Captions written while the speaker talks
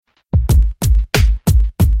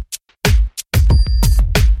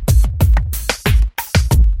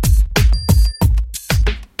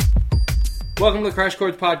Welcome to the Crash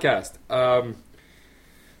Course Podcast.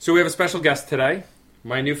 So we have a special guest today.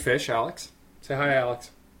 My new fish, Alex. Say hi,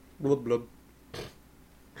 Alex. Blub, blub.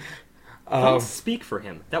 Don't speak for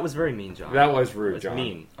him. That was very mean, John. That was rude, That was John.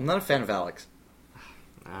 mean. I'm not a fan of Alex.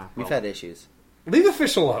 We've had issues. Leave the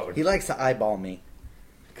fish alone. He likes to eyeball me.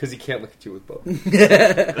 Because he can't look at you with both.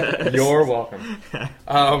 You're welcome.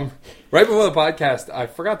 Right before the podcast, I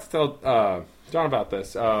forgot to tell John about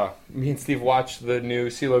this. Me and Steve watched the new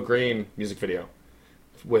CeeLo Green music video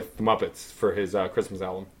with the Muppets for his Christmas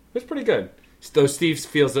album. It was pretty good. Though Steve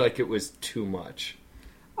feels like it was too much.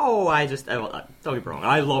 Oh, don't get me wrong.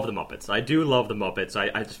 I love the Muppets. I do love the Muppets.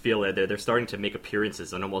 I just feel that they're starting to make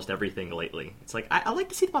appearances on almost everything lately. It's like, I like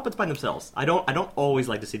to see the Muppets by themselves. I don't always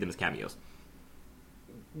like to see them as cameos.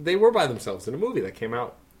 They were by themselves in a movie that came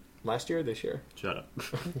out last year or this year. Shut up.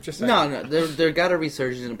 Just saying. No, they've got a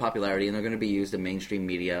resurgence in popularity, and they're going to be used in mainstream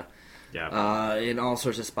media. Yeah. In all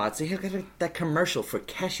sorts of spots. They have that commercial for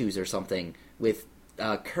cashews or something with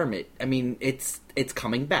Kermit. I mean, it's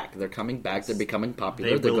coming back. They're coming back. They're becoming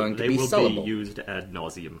popular. They're going to be sellable. They will be used ad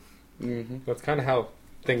nauseum. Mm-hmm. That's kind of how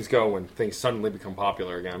things go when things suddenly become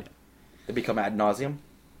popular again. They become ad nauseum.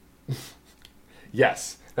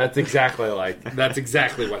 Yes, that's exactly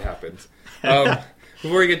what happens.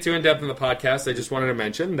 Before we get too in-depth in the podcast, I just wanted to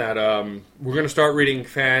mention that we're going to start reading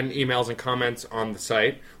fan emails and comments on the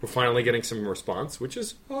site. We're finally getting some response, which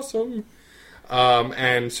is awesome.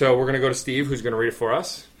 And so we're going to go to Steve, who's going to read it for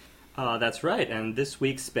us. That's right, and this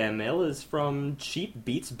week's spam mail is from Cheap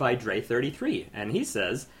Beats by Dre33, and he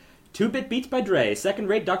says, 2-bit beats by Dre,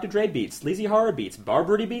 second-rate Dr. Dre beats, sleazy horror beats,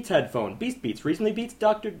 Barbirdie beats headphone, Beast beats, recently beats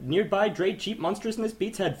Dr. nearby Dre cheap monstrousness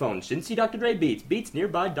beats headphone, Shinsi Dr. Dre beats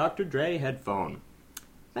nearby Dr. Dre headphone.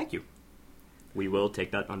 Thank you. We will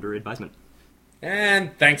take that under advisement.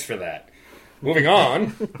 And thanks for that. Moving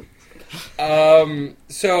on.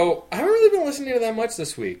 So I haven't really been listening to that much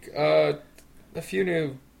this week. A few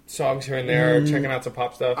new songs here and there, checking out some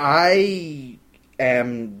pop stuff. I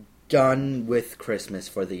am done with Christmas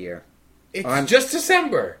for the year. It's just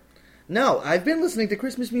December. No, I've been listening to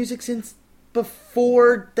Christmas music since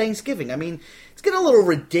before Thanksgiving. I mean, it's getting a little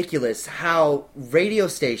ridiculous how radio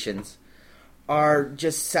stations are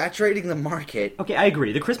just saturating the market. Okay, I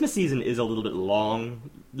agree. The Christmas season is a little bit long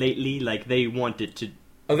lately. Like, they want it to...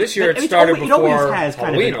 Oh, this year it started before It always has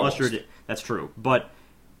kind Halloween of been ushered in. That's true. But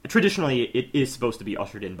traditionally, it is supposed to be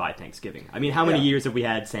ushered in by Thanksgiving. I mean, how many years have we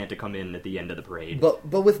had Santa come in at the end of the parade? But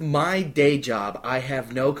with my day job, I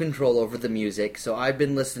have no control over the music, so I've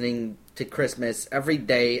been listening to Christmas every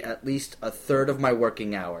day, at least a third of my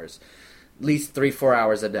working hours. At least 3-4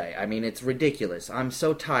 hours a day. I mean, it's ridiculous. I'm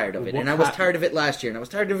so tired of it. And I was tired of it last year, and I was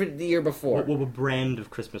tired of it the year before. What brand of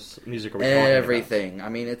Christmas music are we talking about? Everything. I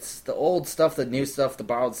mean, it's the old stuff, the new stuff, the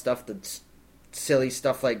borrowed stuff, the silly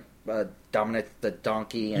stuff like Dominic the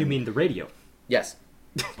Donkey. And... You mean the radio? Yes.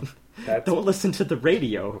 Don't listen to the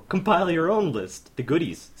radio. Compile your own list. The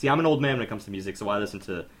goodies. See, I'm an old man when it comes to music, so I listen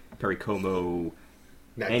to Perry Como...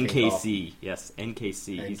 NKC, yes,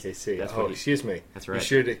 NKC. NKC. That's excuse me. That's right. You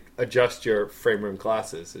should adjust your frame room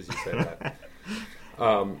glasses as you say that.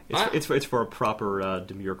 It's for a proper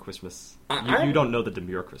demure Christmas. You don't know the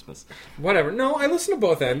demure Christmas. Whatever. No, I listen to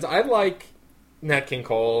both ends. I like Nat King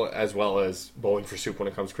Cole as well as Bowling for Soup when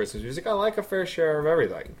it comes to Christmas music. I like a fair share of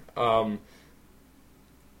everything.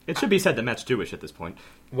 It should be said that Matt's Jewish at this point.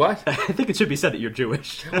 What? I think it should be said that you're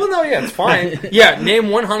Jewish. Well, no, yeah, it's fine. Yeah, name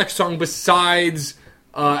one Hanukkah song besides...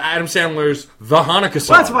 Adam Sandler's The Hanukkah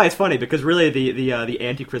Song. Well, that's why it's funny, because really the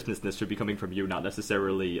anti-Christmasness should be coming from you, not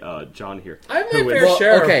necessarily John here. I have my fair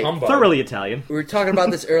share of humbug. Thoroughly Italian. We were talking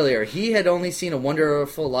about this earlier. He had only seen A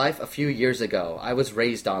Wonderful Life a few years ago. I was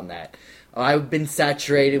raised on that. I've been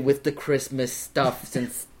saturated with the Christmas stuff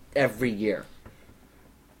since every year.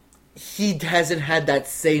 He hasn't had that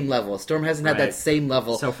same level. Storm hasn't had that same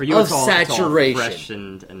level so for you, of it's all saturation. Fresh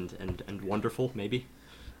and wonderful, maybe?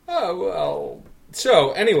 Oh, well...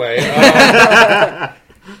 So, anyway...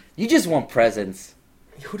 You just want presents.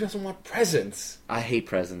 Who doesn't want presents? I hate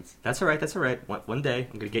presents. That's all right. One day,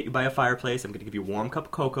 I'm going to get you by a fireplace. I'm going to give you a warm cup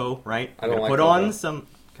of cocoa, right? I don't like put cocoa. on some...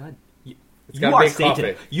 God, you gotta are be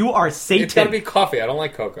Satan. coffee. You are Satan. It's gotta be coffee. I don't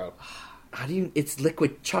like cocoa. How do you... It's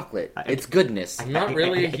liquid chocolate. It's goodness. I'm not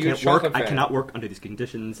really a huge chocolate fan. I cannot work under these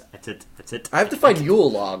conditions. That's it. I have to find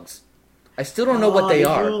Yule logs. I still don't know what they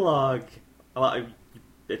are. Yule log. Well,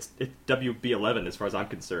 it's WB11 as far as I'm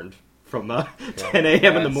concerned. From 10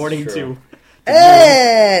 a.m. in the morning true. to...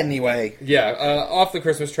 Anyway. Yeah, off the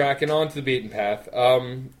Christmas track and on to the beaten path.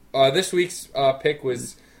 This week's pick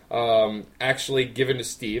was actually given to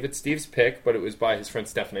Steve. It's Steve's pick, but it was by his friend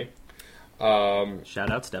Stephanie. Shout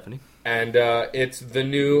out, Stephanie. And it's the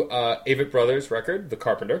new Avett Brothers record, The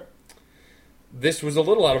Carpenter. This was a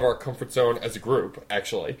little out of our comfort zone as a group,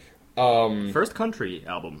 actually. First country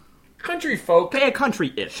album. Country folk. Yeah,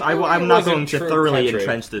 country-ish. I'm It not wasn't going to true thoroughly country.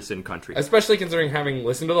 entrench this in country. Especially considering having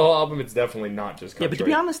listened to the whole album, it's definitely not just country. Yeah, but to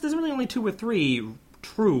be honest, there's really only 2 or 3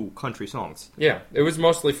 true country songs. Yeah, it was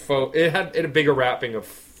mostly folk. It had a bigger wrapping of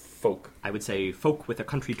folk. I would say folk with a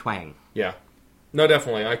country twang. Yeah. No,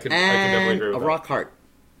 definitely. I could definitely And agree with a that. rock heart.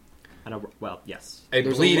 And well, yes. A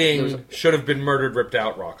There's bleeding, should have been murdered, ripped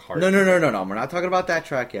out rock heart. No. We're not talking about that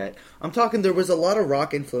track yet. I'm talking. There was a lot of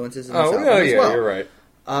rock influences in this album Oh, as yeah, well. you're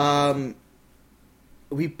right.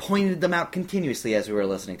 We pointed them out continuously as we were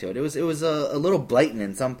listening to it. It was a little blatant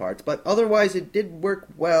in some parts, but otherwise it did work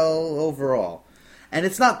well overall. And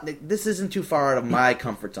it's not. This isn't too far out of my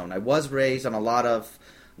comfort zone. I was raised on a lot of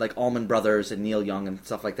like Allman Brothers and Neil Young and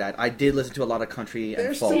stuff like that. I did listen to a lot of country and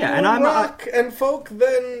There's folk. still Yeah, more and I'm- rock and folk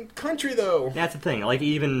than country, though. That's the thing. Like,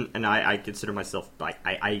 I consider myself, like,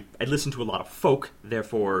 I listen to a lot of folk,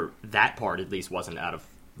 therefore that part at least wasn't out of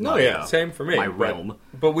No, my, yeah, same for me. my but- realm.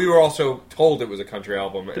 But we were also told it was a country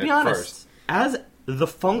album To at be honest, first. as the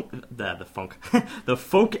folk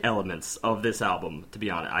elements of this album, to be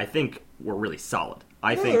honest, I think were really solid.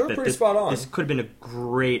 I they think were that pretty spot on. this could have been a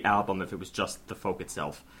great album if it was just the folk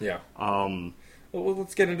itself. Yeah. Um, Well,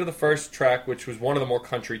 let's get into the first track, which was one of the more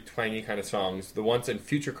country twangy kind of songs, the ones in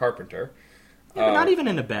Future Carpenter. yeah, but not even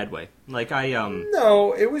in a bad way. Like,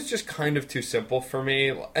 No, it was just kind of too simple for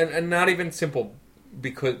me, and not even simple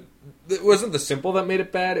because it wasn't the simple that made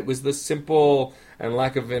it bad. It was the simple and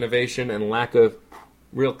lack of innovation and lack of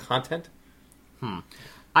real content.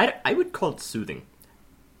 I would call it soothing.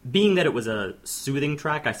 Being that it was a soothing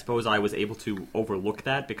track, I suppose I was able to overlook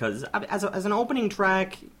that because as an opening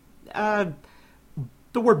track, the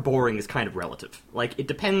word boring is kind of relative. Like, it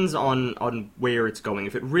depends on where it's going.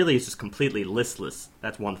 If it really is just completely listless,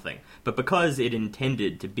 that's one thing. But because it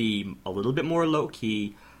intended to be a little bit more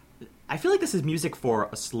low-key, I feel like this is music for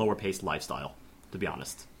a slower-paced lifestyle, to be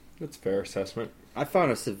honest. That's a fair assessment. I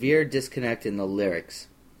found a severe disconnect in the lyrics.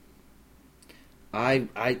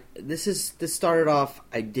 This started off.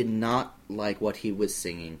 I did not like what he was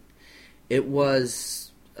singing. It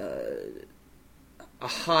was a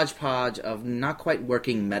hodgepodge of not quite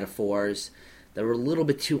working metaphors that were a little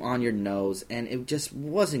bit too on your nose, and it just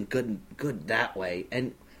wasn't good that way.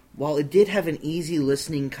 And while it did have an easy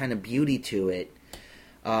listening kind of beauty to it,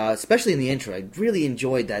 especially in the intro, I really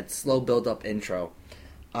enjoyed that slow build-up intro.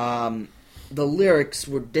 The lyrics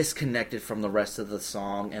were disconnected from the rest of the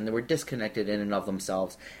song, and they were disconnected in and of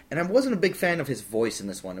themselves. And I wasn't a big fan of his voice in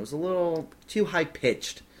this one. It was a little too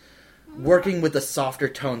high-pitched, working with the softer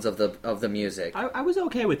tones of the music. I was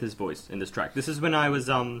okay with his voice in this track. This is when I was,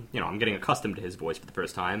 I'm getting accustomed to his voice for the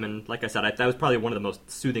first time, and like I said, that was probably one of the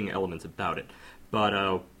most soothing elements about it.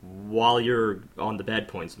 But while you're on the bad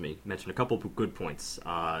points, me mentioned a couple of good points.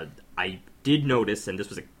 I did notice, and this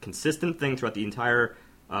was a consistent thing throughout the entire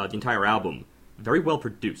album, very well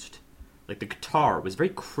produced. Like, the guitar was very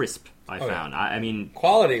crisp, I found. I mean,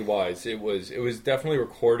 Quality-wise, it was definitely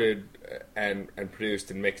recorded and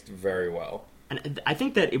produced and mixed very well. and I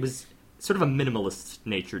think that it was sort of a minimalist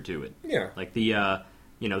nature to it. Yeah. Like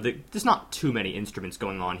there's not too many instruments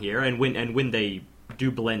going on here, and when they do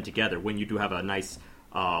blend together, when you do have a nice,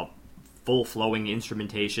 full-flowing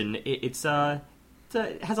instrumentation, it has a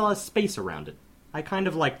lot of space around it. I kind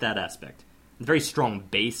of like that aspect. Very strong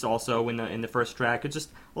bass also in the first track. It's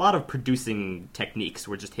just a lot of producing techniques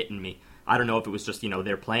were just hitting me. I don't know if it was just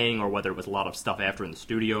they're playing or whether it was a lot of stuff after in the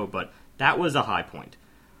studio, but that was a high point.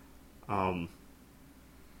 I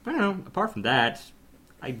don't know. Apart from that,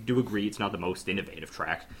 I do agree it's not the most innovative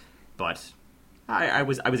track, but I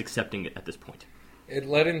was accepting it at this point. It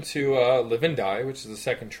led into Live and Die, which is the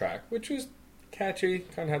second track, which was catchy,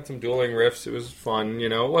 kind of had some dueling riffs. It was fun,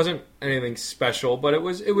 It wasn't anything special, but it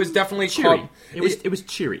was definitely Cheery. It was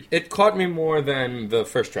cheery. It caught me more than the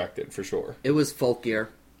first track did, for sure. It was folkier.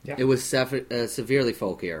 Yeah. It was severely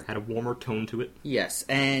folkier. Had a warmer tone to it. Yes,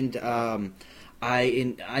 and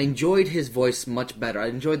I enjoyed his voice much better. I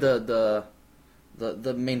enjoyed the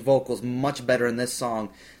main vocals much better in this song.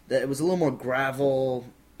 It was a little more gravel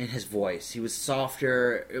in his voice. He was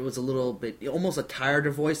softer. It was a little bit almost a tireder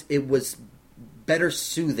voice. It was better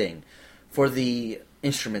soothing for the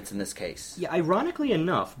instruments in this case. Yeah, ironically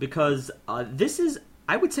enough, because I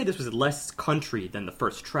would say this was less country than the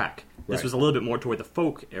first track. This Right. was a little bit more toward the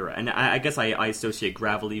folk era, and I guess I associate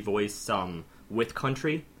gravelly voice with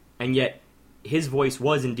country, and yet his voice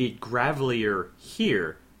was indeed gravelier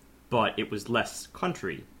here, but it was less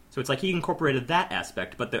country So it's like he incorporated that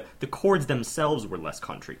aspect, but the chords themselves were less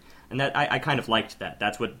country. And that I kind of liked that.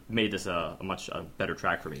 That's what made this a much better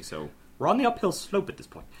track for me. So we're on the uphill slope at this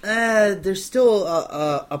point. There's still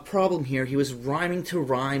a problem here. He was rhyming to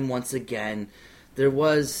rhyme once again. There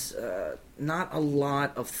was not a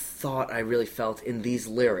lot of thought I really felt in these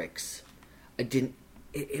lyrics.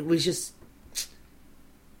 It was just...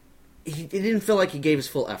 It didn't feel like he gave his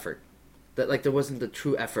full effort. That like there wasn't the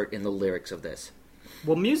true effort in the lyrics of this.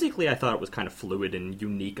 Well, musically, I thought it was kind of fluid and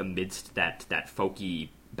unique amidst that folky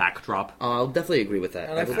backdrop. I'll definitely agree with that.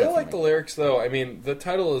 And I feel like the lyrics, though, I mean, the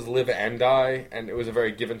title is Live and Die, and it was a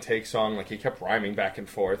very give-and-take song. Like, he kept rhyming back and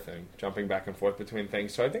forth and jumping back and forth between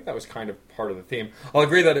things, so I think that was kind of part of the theme. I'll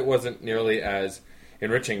agree that it wasn't nearly as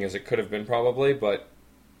enriching as it could have been, probably, but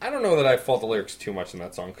I don't know that I fault the lyrics too much in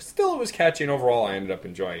that song, because still it was catchy, and overall I ended up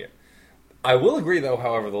enjoying it. I will agree, though,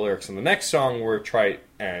 however, the lyrics in the next song were trite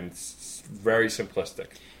and very simplistic.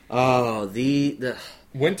 Oh, the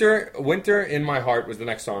Winter in My Heart was the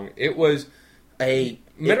next song. It was a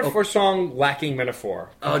metaphor song lacking metaphor.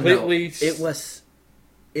 Completely. Oh, no.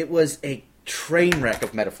 It was a train wreck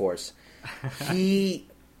of metaphors. He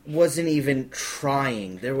wasn't even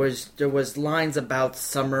trying. There was lines about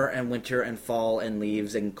summer and winter and fall and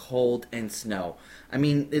leaves and cold and snow. I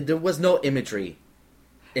mean, there was no imagery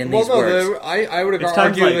in these words. I would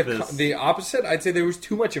argue like the opposite. I'd say there was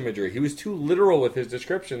too much imagery. He was too literal with his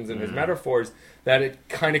descriptions and his metaphors that it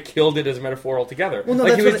kind of killed it as a metaphor altogether. Well, no,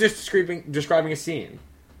 like he was just describing a scene.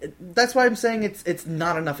 That's why I'm saying it's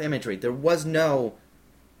not enough imagery. There was no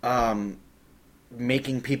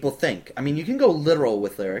making people think. I mean, you can go literal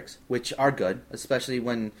with lyrics, which are good, especially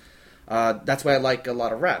when... that's why I like a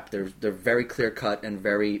lot of rap. They're very clear-cut and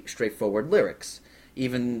very straightforward lyrics,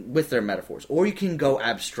 even with their metaphors. Or you can go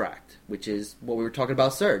abstract, which is what we were talking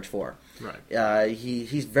about Serge for. Right.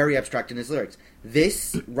 He's very abstract in his lyrics.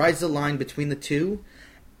 This rides the line between the two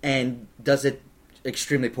and does it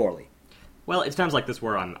extremely poorly. Well, it's times like this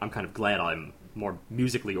where I'm kind of glad I'm more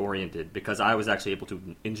musically oriented, because I was actually able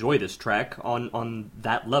to enjoy this track on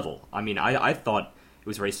that level. I mean, I thought it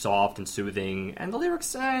was very soft and soothing, and the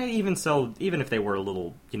lyrics, even if they were a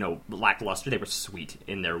little, lackluster, they were sweet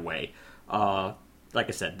in their way. Like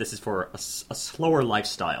I said, this is for a slower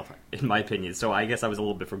lifestyle, in my opinion, so I guess I was a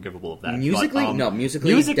little bit forgivable of that. Musically?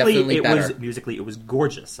 Musically definitely better. Musically, it was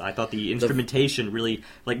gorgeous. I thought the instrumentation really,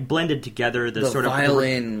 blended together. The sort of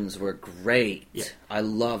violins were great. Yeah. I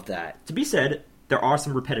love that. To be said, there are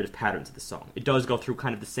some repetitive patterns of the song. It does go through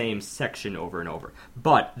kind of the same section over and over.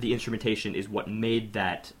 But the instrumentation is what made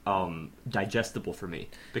that digestible for me,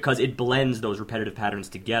 because it blends those repetitive patterns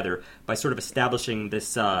together by sort of establishing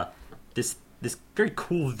this very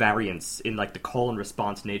cool variance in the call and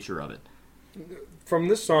response nature of it. From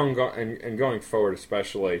this song and going forward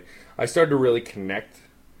especially, I started to really connect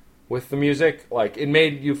with the music. Like, it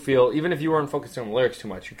made you feel, even if you weren't focusing on the lyrics too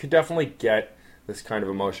much, you could definitely get this kind of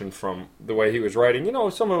emotion from the way he was writing.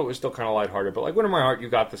 Some of it was still kind of lighthearted, but Winter in My Heart, you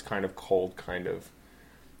got this kind of cold, kind of,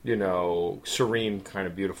 serene, kind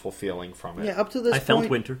of beautiful feeling from it. Yeah, up to this point... I felt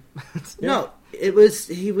winter. No,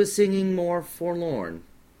 he was singing more forlorn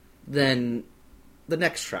than the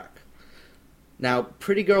next track. Now,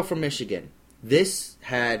 Pretty Girl from Michigan. This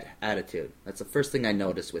had attitude. That's the first thing I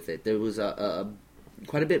noticed with it. There was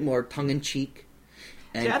quite a bit more tongue-in-cheek.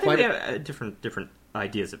 And I think we have different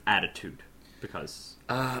ideas of attitude, because...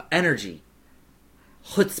 energy.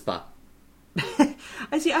 Chutzpah.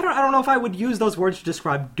 I see. I don't know if I would use those words to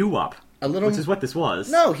describe doo-wop, which is what this was.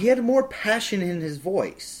 No, he had more passion in his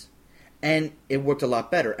voice. And it worked a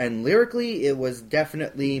lot better. And lyrically, it was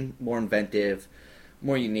definitely more inventive,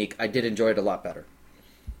 more unique. I did enjoy it a lot better.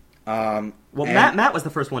 Matt was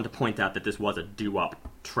the first one to point out that this was a doo-wop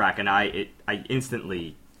track, and I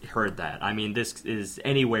instantly heard that. I mean, this is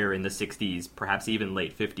anywhere in the 60s, perhaps even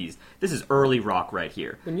late 50s. This is early rock right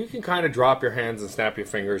here. When you can kind of drop your hands and snap your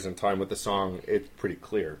fingers in time with the song, it's pretty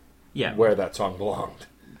clear where that song belonged.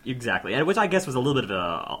 Exactly, and which I guess was a little bit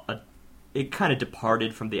of it kind of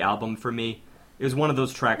departed from the album for me. It was one of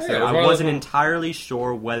those tracks that I wasn't entirely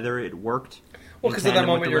sure whether it worked. Well, because at that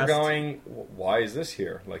moment you're going, why is this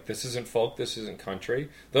here? This isn't folk, this isn't country.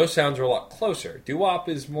 Those sounds are a lot closer. Doo-wop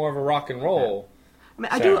is more of a rock and roll. I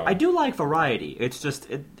mean, I do like variety. It's just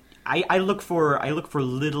I look for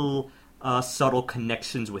little subtle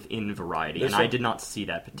connections within variety, and I did not see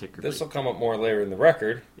that particularly. This will come up more later in the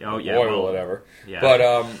record. Oh yeah, or whatever. Yeah. But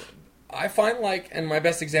I find and my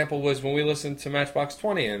best example was when we listened to Matchbox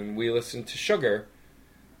 20 and we listened to Sugar.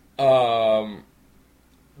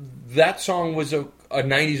 That song was a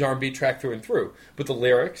 90s R&B track through and through, but the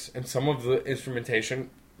lyrics and some of the instrumentation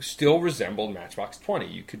still resembled Matchbox 20.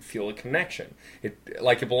 You could feel a connection. It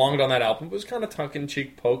belonged on that album. It was kind of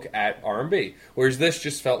tongue-in-cheek poke at R&B, whereas this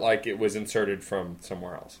just felt like it was inserted from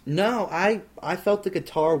somewhere else. No, I felt the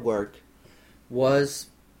guitar work was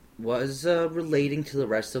relating to the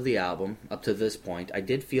rest of the album up to this point. I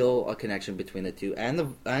did feel a connection between the two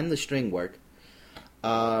and the string work.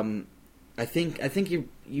 I think you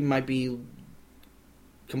might be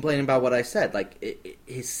complaining about what I said. Like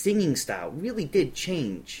his singing style really did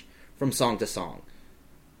change from song to song.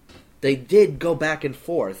 They did go back and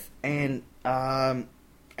forth, and I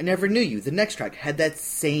Never Knew You, the next track, had that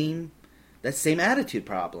same attitude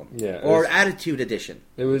problem. Yeah, or attitude addition.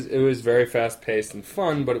 It was very fast paced and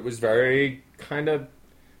fun, but it was very kind of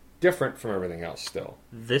different from everything else still.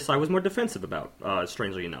 This I was more defensive about,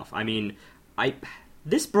 strangely enough. I mean,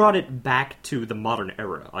 this brought it back to the modern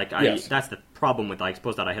era. Yes. That's the problem with, I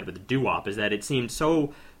suppose, that I had with the doo-wop, is that it seemed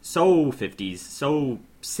so 50s, so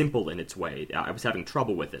simple in its way. I was having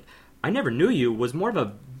trouble with it. I Never Knew You was more of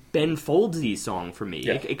a Ben Foldsy song for me.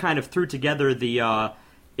 Yeah. It kind of threw together their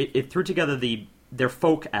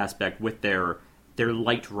folk aspect with their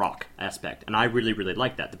light rock aspect, and I really, really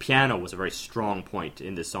liked that. The piano was a very strong point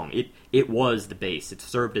in this song. It was the bass. It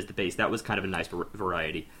served as the bass. That was kind of a nice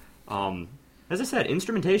variety. As I said,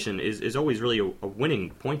 instrumentation is always really a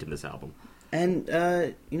winning point in this album. And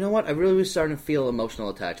you know what? I really was starting to feel emotional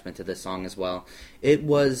attachment to this song as well. He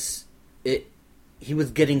was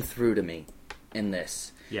getting through to me in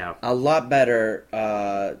this. Yeah. A lot better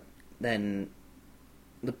than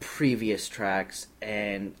the previous tracks,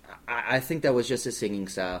 and I think that was just his singing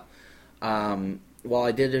style. While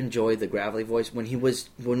I did enjoy the gravelly voice, when he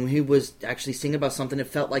was actually singing about something, it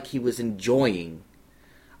felt like he was enjoying.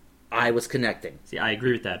 I was connecting. See, I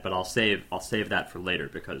agree with that, but I'll save that for later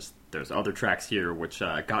because there's other tracks here which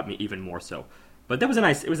got me even more so. But that was a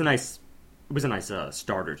nice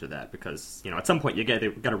starter to that, because at some point they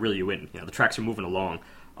got to reel you in. The tracks are moving along.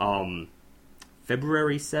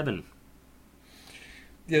 February 7.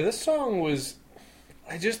 Yeah, this song was.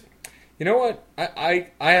 You know what?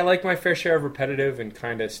 I like my fair share of repetitive and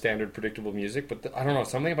kind of standard predictable music, but I don't know,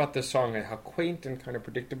 something about this song and how quaint and kind of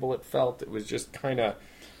predictable it felt. It was just kind of.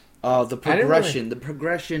 The progression. The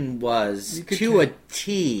progression was to a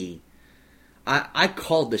T. I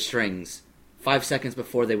called the strings 5 seconds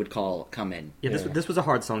before they would come in. Yeah, this was a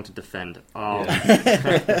hard song to defend.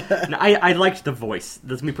 I liked the voice.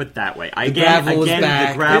 Let me put it that way. The gravel is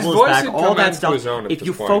back. All that stuff. If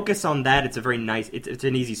you focus on that, it's a very nice. It's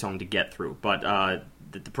an easy song to get through. But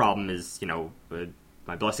the problem is,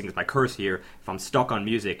 my blessing is my curse here. If I'm stuck on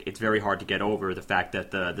music, it's very hard to get over the fact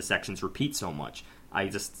that the sections repeat so much. I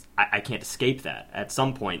can't escape that. At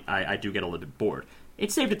some point, I do get a little bit bored.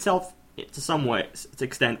 It saved itself to some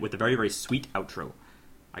extent with a very, very sweet outro.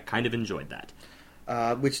 I kind of enjoyed that.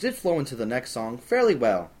 Which did flow into the next song fairly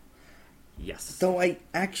well. Yes. Though I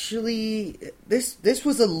actually... This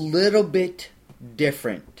was a little bit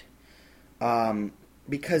different.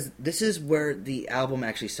 Because this is where the album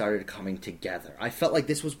actually started coming together. I felt like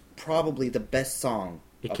this was probably the best song.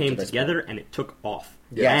 It came together and it took off.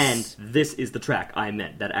 Yes. And this is the track I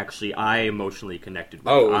meant that actually I emotionally connected with.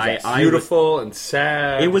 Oh, it was beautiful and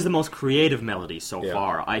sad. It was the most creative melody so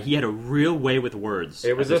far. He had a real way with words.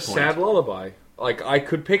 It was a sad lullaby. Like, I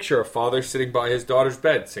could picture a father sitting by his daughter's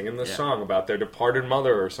bed singing this song about their departed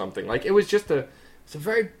mother or something. Like, it was just it's a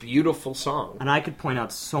very beautiful song. And I could point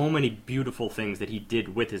out so many beautiful things that he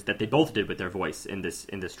did with that they both did with their voice in this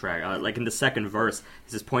track. Like in the second verse,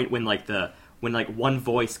 there's this point when one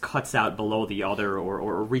voice cuts out below the other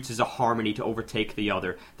or reaches a harmony to overtake the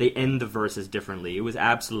other. They end the verses differently. It was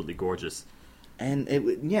absolutely gorgeous. And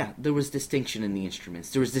there was distinction in the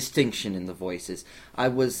instruments. There was distinction in the voices. I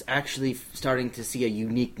was actually starting to see a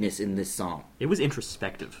uniqueness in this song. It was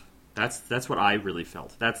introspective. That's what I really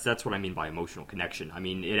felt. That's what I mean by emotional connection. I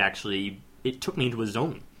mean, it took me into a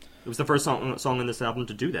zone. It was the first song in this album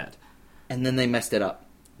to do that. And then they messed it up.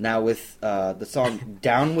 Now with the song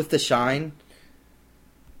Down with the Shine,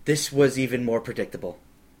 this was even more predictable.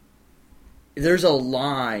 There's a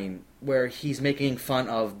line where he's making fun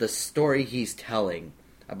of the story he's telling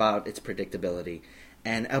about its predictability.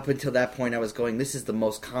 And up until that point, I was going, this is the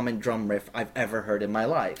most common drum riff I've ever heard in my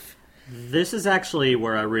life. This is actually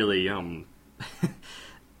where I really,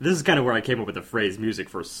 this is kind of where I came up with the phrase music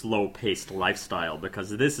for slow-paced lifestyle, because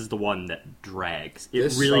this is the one that drags.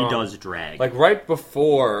 It really does drag. Like, right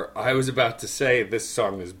before I was about to say this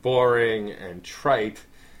song is boring and trite,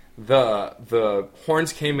 the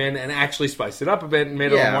horns came in and actually spiced it up a bit and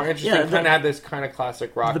made it a little more interesting. Kind of had this kind of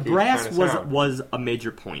classic rock. The brass was a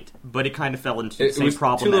major point, but it kind of fell into the same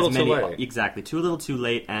problem too little, as many. too late. Exactly, too little, too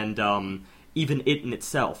late, and even it in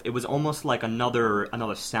itself, it was almost like another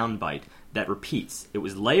soundbite that repeats. It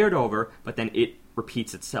was layered over, but then it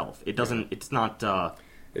repeats itself. It doesn't. It's not.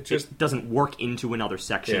 It doesn't work into another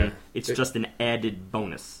section. Yeah. It's just an added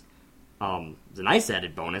bonus. It's a nice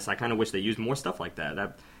added bonus. I kind of wish they used more stuff like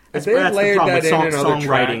that. If they had layered that in other tracks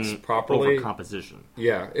songwriting properly, over composition.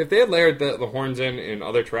 Yeah, if they had layered the horns in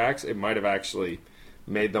other tracks, it might have actually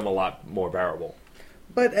made them a lot more bearable.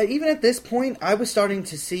 But even at this point, I was starting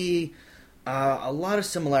to see a lot of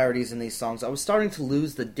similarities in these songs. I was starting to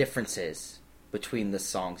lose the differences between the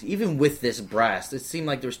songs. Even with this brass, it seemed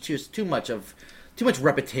like there was just too much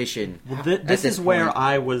repetition. Well, this is where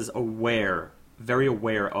I was very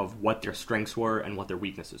aware of what their strengths were and what their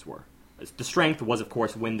weaknesses were. The strength was, of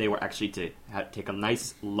course, when they were actually to take a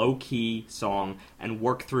nice, low-key song and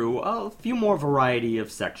work through a few more variety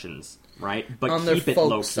of sections, right? But on keep their it low-key.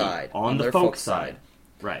 folk side. On the folk side.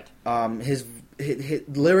 Right. His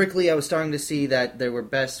lyrically, I was starting to see that they were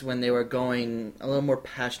best when they were going a little more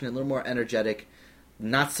passionate, a little more energetic,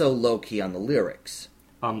 not so low-key on the lyrics.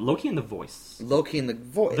 Low-key in the voice. Low-key in the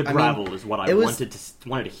voice. The gravel is what I wanted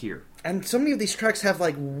to hear. And so many of these tracks have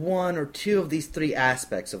like one or two of these three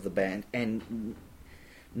aspects of the band, and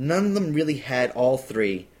none of them really had all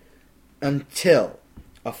three until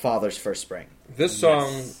A Father's First Spring. This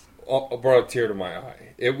song brought a tear to my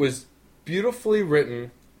eye. It was beautifully written.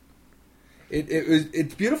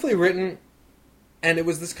 It's beautifully written, and it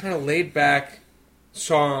was this kind of laid back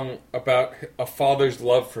song about a father's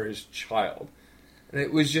love for his child, and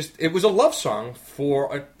it was a love song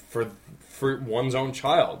for one's own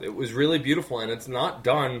child. It was really beautiful, and it's not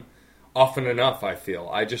done often enough, I feel.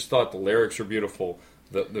 I just thought the lyrics were beautiful.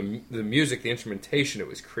 The music, the instrumentation, it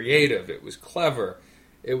was creative, it was clever,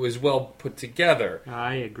 it was well put together.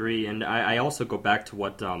 I agree, and I also go back to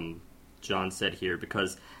what John said here,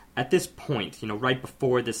 because at this point, right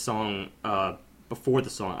before this song, I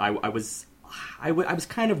was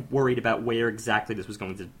kind of worried about where exactly this was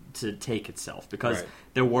going to take itself, because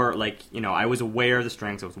there were, I was aware of the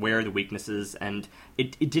strengths, I was aware of the weaknesses, and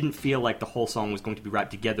it didn't feel like the whole song was going to be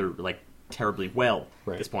wrapped together, terribly well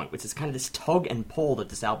at this point, which is kind of this tug and pull that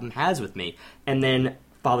this album has with me. And then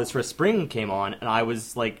Father's First Spring came on, and I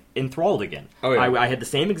was, enthralled again. Oh, yeah. I had the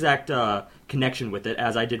same exact connection with it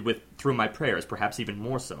as I did with Through My Prayers, perhaps even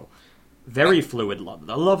more so. Very fluid love.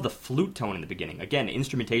 I love the flute tone in the beginning. Again,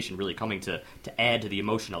 instrumentation really coming to add to the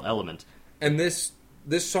emotional element. And this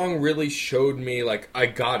song really showed me, I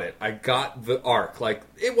got it. I got the arc.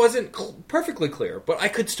 It wasn't perfectly clear, but I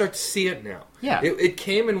could start to see it now. Yeah. It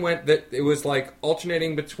came and went that it was,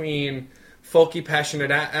 alternating between folky,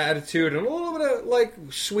 passionate attitude and a little bit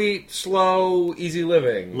of, sweet, slow, easy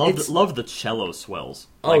living. Love the cello swells.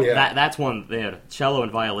 That's one. Cello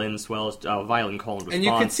and violin swells, violin call and response. And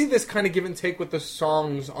you can see this kind of give and take with the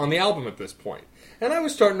songs on the album at this point. And I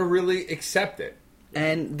was starting to really accept it.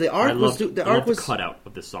 And the arc was the cutout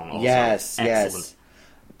of this song also. Yes, excellent. Yes.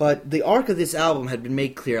 But the arc of this album had been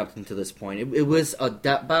made clear up until this point. It was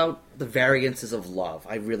about the variances of love,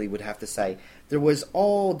 I really would have to say. There was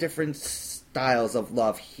all different styles of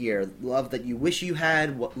love here. Love that you wish you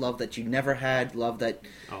had, love that you never had, love that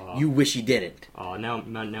you wish you didn't. Oh, now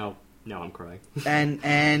I'm crying.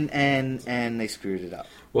 and they screwed it up.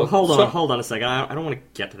 Well, hold on a second. I don't want to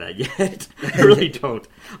get to that yet. I really don't.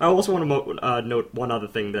 I also want to note one other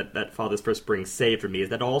thing that Father's First Spring saved for me, is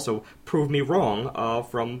that it also proved me wrong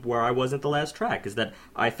from where I was at the last track, is that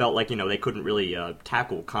I felt like, they couldn't really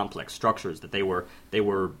tackle complex structures, that they were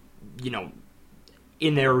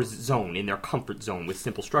in their zone, in their comfort zone with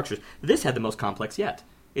simple structures. This had the most complex yet.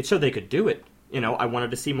 It showed they could do it. I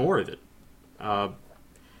wanted to see more of it.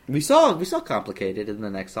 We saw complicated in the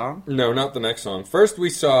next song. No, not the next song. First, we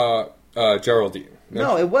saw Geraldine.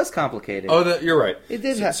 No, it was complicated. Oh, you're right. It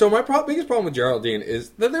did. So my biggest problem with Geraldine is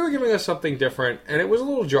that they were giving us something different, and it was a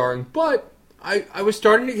little jarring. But I was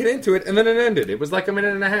starting to get into it, and then it ended. It was like a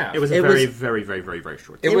minute and a half. It was very, very, very, very, very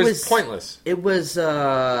short. It was pointless. It was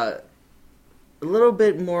a little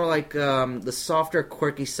bit more like the softer,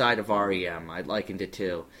 quirky side of REM. I'd likened it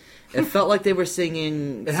to. It felt like they were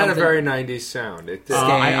singing. It had a very 90s sound. It did.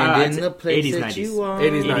 Stand in the place 80s, that 90s. you are.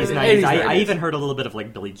 80s, 90s. I even heard a little bit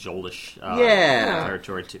of Billy Joelish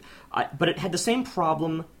territory too. But it had the same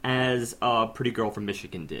problem as Pretty Girl from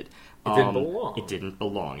Michigan did. It didn't belong. It didn't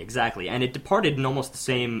belong, exactly. And it departed in almost to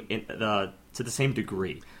the same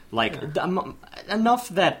degree. Enough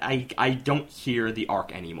that I don't hear the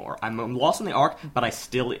arc anymore. I'm lost in the arc, but I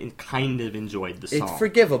still kind of enjoyed the song. It's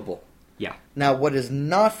forgivable. Yeah. Now, what is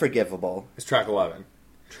not forgivable is track 11.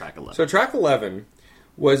 Track 11. So track 11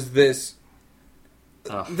 was this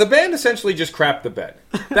The band essentially just crapped the bed.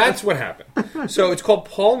 That's what happened. So it's called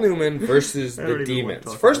Paul Newman versus the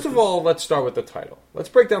Demons. First of all, let's start with the title. Let's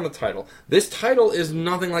break down the title. This title is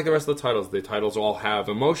nothing like the rest of the titles. The titles all have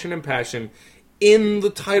emotion and passion. In the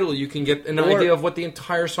title, you can get an idea of what the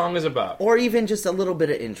entire song is about. Or even just a little bit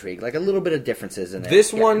of intrigue, like a little bit of differences in it.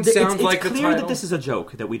 This one sounds like the title. It's clear that this is a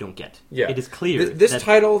joke that we don't get. Yeah. It is clear. This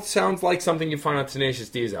title sounds like something you find on Tenacious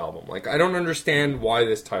D's album. Like, I don't understand why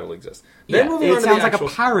this title exists. Then moving on it to sounds the like actual...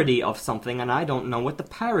 a parody of something, and I don't know what the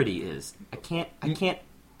parody is. I can't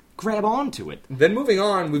grab onto it. Then moving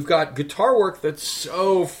on, we've got guitar work that's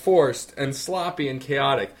so forced and sloppy and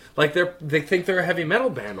chaotic. Like they think they're a heavy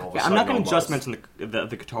metal band all of a sudden. I'm not going to almost. just mention the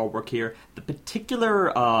guitar work here. The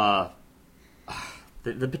particular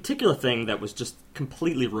the particular thing that was just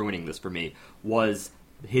completely ruining this for me was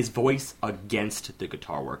his voice against the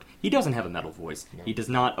guitar work. He doesn't have a metal voice. No. He does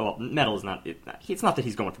not. Well, metal is not. It's not that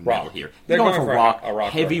he's going for metal here. He's They're going for rock, a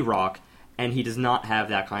rock, heavy rock. And he does not have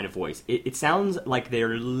that kind of voice. It sounds like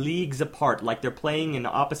they're leagues apart, like they're playing in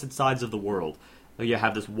opposite sides of the world. You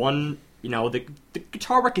have this one, the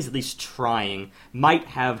guitar work is at least trying, might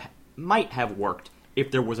have worked if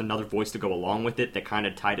there was another voice to go along with it that kind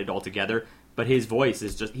of tied it all together. But his voice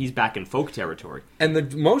is just, he's back in folk territory. And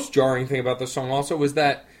the most jarring thing about this song also was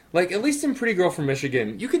that, like, at least in Pretty Girl from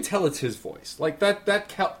Michigan, you can tell it's his voice. Like, that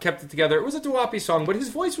kept it together. It was a doo-woppy song, but his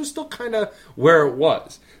voice was still kind of where it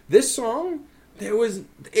was. This song, it was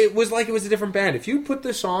like it was a different band. If you put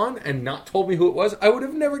this on and not told me who it was, I would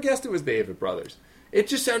have never guessed it was the Avett Brothers. It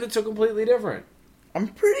just sounded so completely different. I'm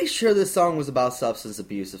pretty sure this song was about substance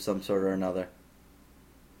abuse of some sort or another.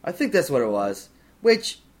 I think that's what it was.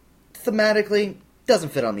 Which, thematically, doesn't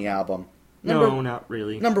fit on the album. No, not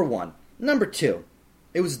really. Number one. Number two,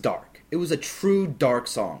 it was dark. It was a true dark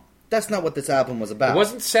song. That's not what this album was about. It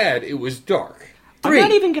wasn't sad, it was dark. I'm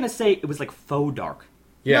not even going to say it was like faux dark.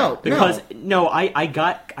 Yeah. I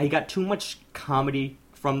got too much comedy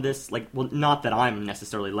from this. Like, well, not that I'm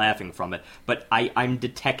necessarily laughing from it, but I'm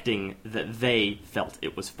detecting that they felt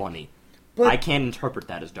it was funny. But I can't interpret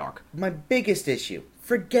that as dark. My biggest issue,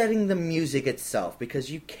 forgetting the music itself,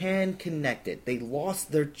 because you can connect it. They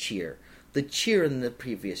lost their cheer. The cheer in the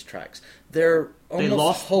previous tracks. They're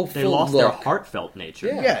almost hopeful. They lost their heartfelt nature.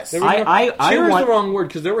 Yeah. Yes. Cheer is the wrong word,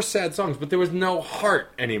 because there were sad songs, but there was no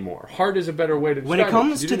heart anymore. Heart is a better way to describe it. When it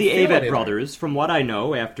comes to the Avett Brothers, from what I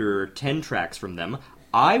know, after 10 tracks from them,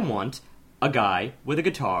 I want a guy with a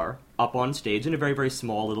guitar up on stage in a very, very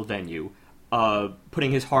small little venue,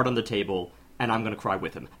 putting his heart on the table, and I'm going to cry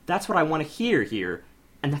with him. That's what I want to hear here.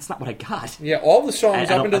 And that's not what I got. Yeah, all the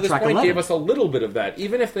songs up until this point 11. gave us a little bit of that,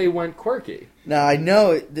 even if they went quirky. Now, I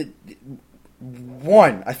know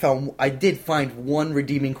I did find one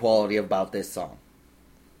redeeming quality about this song.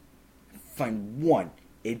 Find one.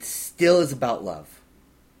 It still is about love.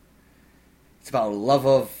 It's about love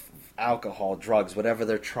of alcohol, drugs, whatever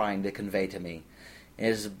they're trying to convey to me. It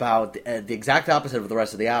is about the exact opposite of the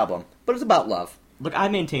rest of the album, but it's about love. Look, I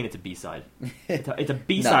maintain it's a B-side. It's a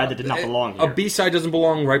B-side that did not belong here. A B-side doesn't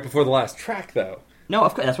belong right before the last track, though. No,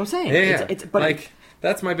 of course, that's what I'm saying. Yeah, but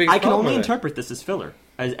that's my biggest problem. I can only interpret this as filler,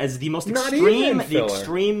 as the most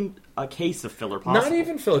extreme case of filler possible. Not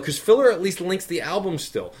even filler, because filler at least links the album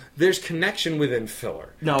still. There's connection within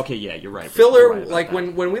filler. No, okay, yeah, you're right. Filler, right like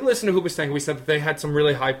when we listened to Hoobastank, we said that they had some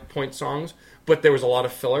really high point songs, but there was a lot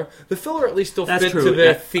of filler. The filler at least still fit to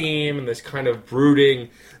the theme and this kind of brooding.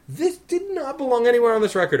 This did not belong anywhere on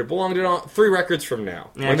this record. It belonged on 3 records from now,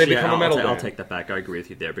 when they become a metal band. I'll take that back. I agree with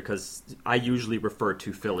you there, because I usually refer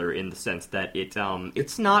to filler in the sense that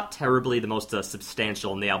it's not terribly the most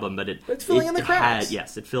substantial in the album, but it's filling in the cracks.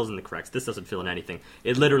 Yes, it fills in the cracks. This doesn't fill in anything.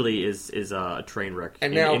 It literally is a train wreck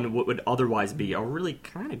in what would otherwise be a really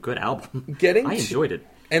kind of good album. I enjoyed it.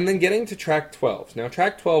 And then getting to track 12. Now,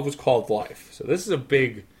 track 12 was called Life, so this is a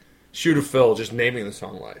big shoe to fill just naming the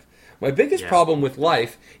song Life. My biggest problem with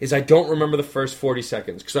Life is I don't remember the first 40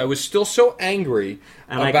 seconds because I was still so angry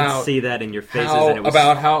about I can see that in your faces. How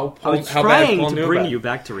bad Paul to bring you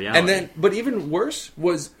back to reality. But even worse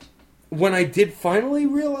was when I did finally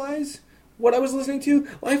realize what I was listening to.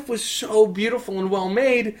 Life was so beautiful and well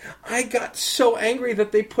made. I got so angry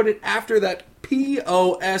that they put it after that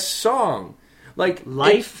POS song. Like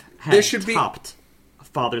Life had topped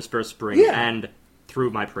Father's First Spring and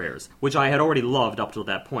Through My Prayers, which I had already loved up till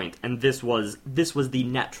that point, and this was the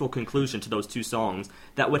natural conclusion to those 2 songs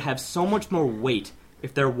that would have so much more weight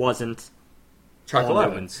if there wasn't track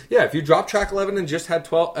 11. Yeah, if you dropped track 11 and just had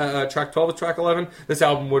track 12 with track 11, this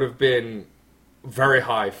album would have been very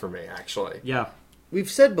high for me, actually. Yeah. We've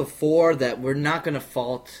said before that we're not going to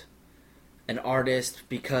fault an artist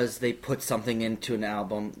because they put something into an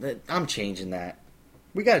album. I'm changing that.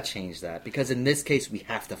 We gotta change that, because in this case, we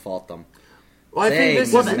have to fault them. Well, I think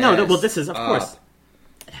this Well, is... this is, of course...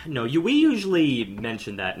 No, we usually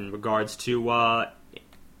mention that in regards to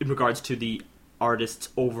the artist's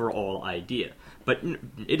overall idea. But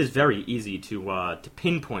it is very easy to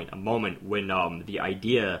pinpoint a moment when the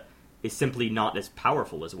idea is simply not as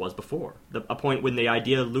powerful as it was before. A point when the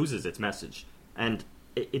idea loses its message. And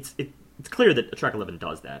it's clear that track 11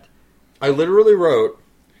 does that. I literally wrote,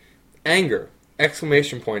 anger,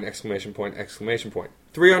 exclamation point, exclamation point, exclamation point.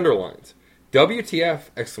 3 underlines. WTF,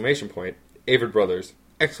 exclamation point, Avett Brothers,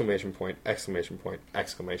 exclamation point, exclamation point,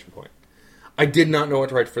 exclamation point. I did not know what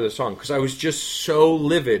to write for this song, because I was just so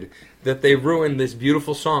livid that they ruined this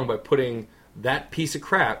beautiful song by putting that piece of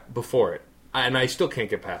crap before it. And I still can't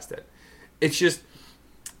get past it. It's just...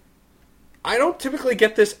 I don't typically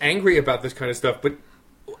get this angry about this kind of stuff, but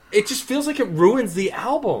it just feels like it ruins the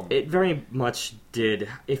album. It very much did.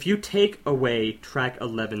 If you take away track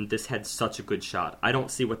 11, this had such a good shot. I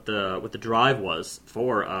don't see what the drive was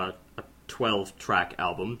for a 12-track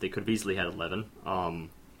album. They could have easily had 11.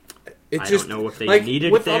 I don't know if they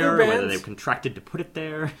needed it there, or whether they contracted to put it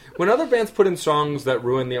there. When other bands put in songs that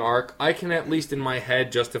ruin the arc, I can at least in my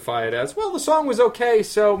head justify it as, well, the song was okay,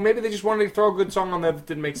 so maybe they just wanted to throw a good song on there that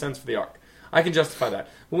didn't make sense for the arc. I can justify that.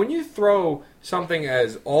 But when you throw something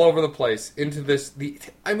as all over the place into this... even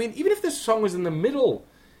if this song was in the middle,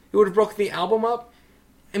 it would have broken the album up.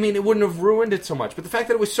 I mean, it wouldn't have ruined it so much. But the fact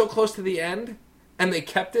that it was so close to the end, and they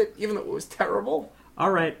kept it, even though it was terrible... All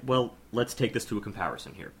right, well, let's take this to a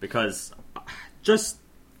comparison here, because just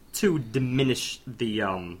to diminish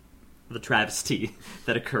the travesty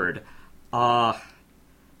that occurred,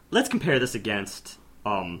 let's compare this against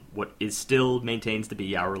what is still maintains to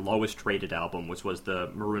be our lowest rated album, which was the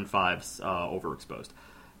Maroon 5's Overexposed.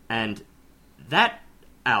 And that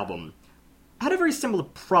album had a very similar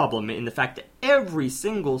problem in the fact that every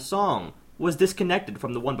single song was disconnected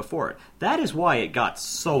from the one before it. That is why it got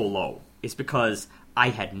so low. It's because I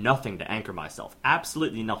had nothing to anchor myself.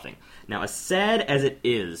 Absolutely nothing. Now, as sad as it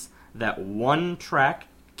is that one track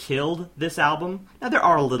killed this album, now there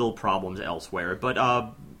are little problems elsewhere, but,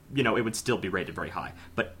 it would still be rated very high.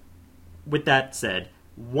 But with that said,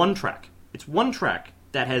 one track. It's one track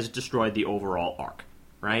that has destroyed the overall arc,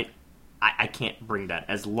 right? I can't bring that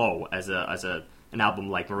as low as an album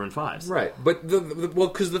like Maroon 5's. Right, but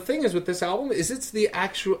because the thing is with this album is it's the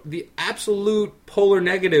absolute polar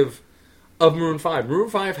negative of Maroon 5. Maroon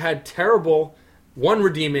 5 had terrible, one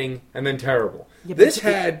redeeming, and then terrible.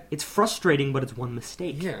 Yeah, it's frustrating, but it's one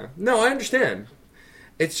mistake. Yeah. No, I understand.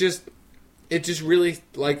 It just really,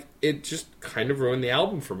 it just kind of ruined the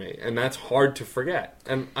album for me, and that's hard to forget.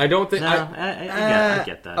 And I don't think... I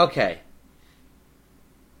get that. Okay.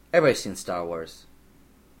 Everybody's seen Star Wars.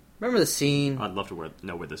 Remember the scene... I'd love to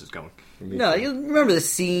know where this is going. No, you remember the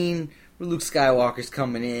scene... Luke Skywalker's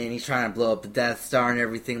coming in, he's trying to blow up the Death Star and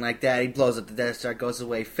everything like that. He blows up the Death Star, goes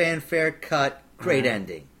away, fanfare, cut, great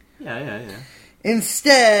ending. Yeah.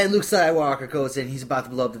 Instead, Luke Skywalker goes in, he's about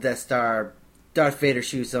to blow up the Death Star, Darth Vader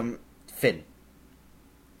shoots him, Finn.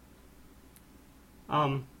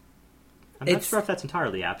 I'm not sure if that's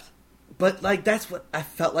entirely apt. But, I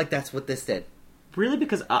felt like that's what this did. Really?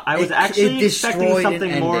 Because I was actually expecting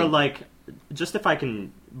something more like, just if I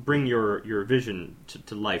can bring your vision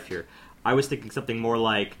to life here, I was thinking something more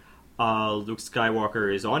like Luke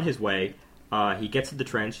Skywalker is on his way, he gets to the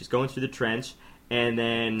trench, he's going through the trench, and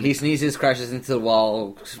then... He sneezes, crashes into the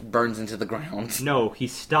wall, burns into the ground. No, he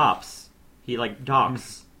stops. He,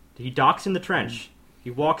 docks. He docks in the trench.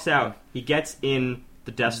 He walks out, he gets in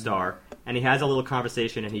the Death Star, and he has a little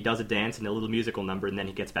conversation, and he does a dance and a little musical number, and then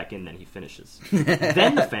he gets back in, then he finishes.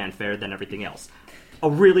 Then the fanfare, then everything else. A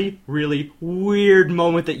really, really weird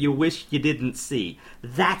moment that you wish you didn't see.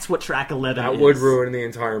 That's what track 11 is. That would ruin the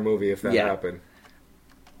entire movie if that happened.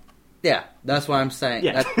 Yeah, that's what I'm saying.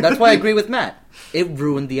 Yeah. That's why I agree with Matt. It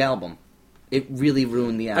ruined the album. It really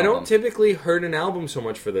ruined the album. I don't typically hurt an album so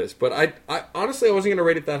much for this, but I honestly I wasn't going to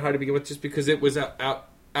rate it that high to begin with, just because it was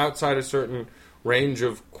outside a certain range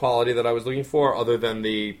of quality that I was looking for, other than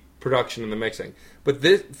the production and the mixing. But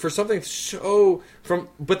this, for something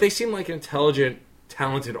but they seem like intelligent,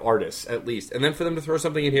 talented artists, at least. And then for them to throw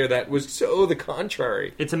something in here that was so the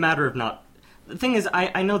contrary. It's a matter of not... The thing is,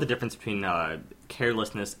 I know the difference between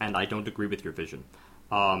carelessness and I don't agree with your vision.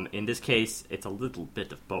 In this case, it's a little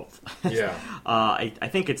bit of both. Yeah. I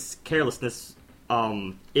think it's carelessness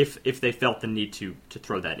if they felt the need to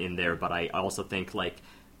throw that in there, but I also think,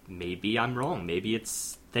 maybe I'm wrong. Maybe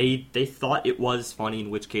it's... They thought it was funny, in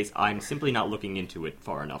which case I'm simply not looking into it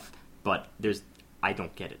far enough. But I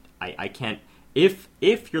don't get it. I can't... If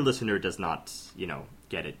your listener does not,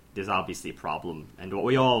 get it. There's obviously a problem, and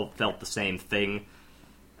we all felt the same thing.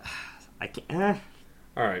 I can't.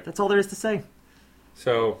 All right. That's all there is to say.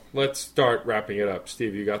 So let's start wrapping it up.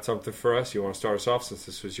 Steve, you got something for us? You want to start us off since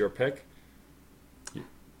this was your pick?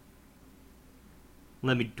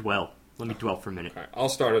 Let me dwell for a minute. All right, I'll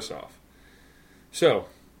start us off. So,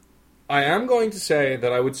 I am going to say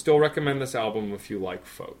that I would still recommend this album if you like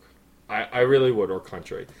folk. I really would, or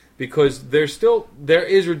country. Because there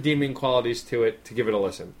is redeeming qualities to it to give it a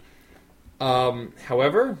listen.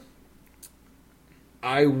 However,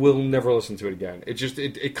 I will never listen to it again.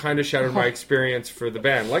 It kind of shattered my experience for the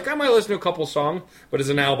band. Like, I might listen to a couple songs, but as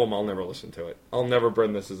an album, I'll never listen to it. I'll never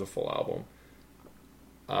burn this as a full album.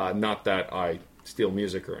 Not that I steal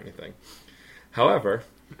music or anything. However,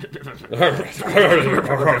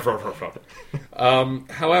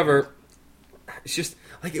 it's just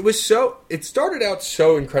like it started out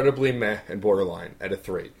so incredibly meh and borderline at a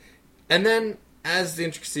 3. And then as the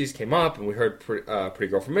intricacies came up and we heard Pretty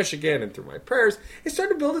Girl from Michigan and Through My Prayers, it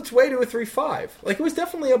started to build its way to a 3.5. Like, it was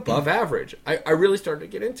definitely above average. I really started to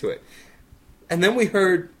get into it. And then we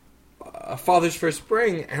heard Father's First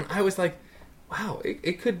Spring, and I was like, wow,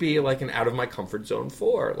 it could be like an out of my comfort zone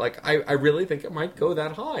 4. Like, I really think it might go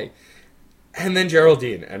that high. And then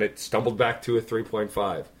Geraldine, and it stumbled back to a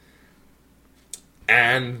 3.5.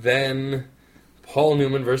 And then Paul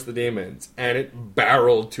Newman vs. the Demons, and it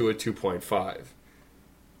barreled to a 2.5.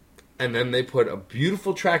 And then they put a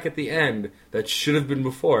beautiful track at the end that should have been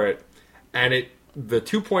before it, and the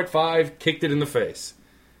 2.5 kicked it in the face.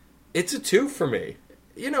 It's a 2 for me.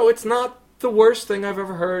 It's not the worst thing I've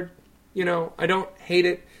ever heard. I don't hate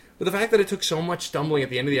it. But the fact that it took so much stumbling at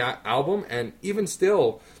the end of the album, and even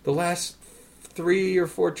still, the last 3 or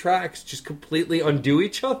 4 tracks just completely undo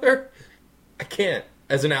each other, I can't.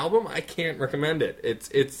 As an album, I can't recommend it.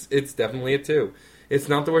 It's definitely a 2. It's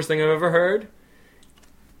not the worst thing I've ever heard.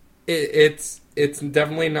 It's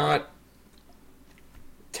definitely not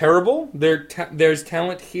terrible. There's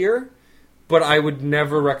talent here, but I would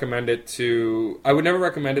never recommend it to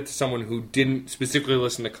someone who didn't specifically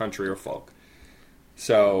listen to country or folk.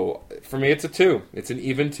 So for me, it's a 2. It's an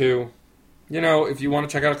even 2. If you want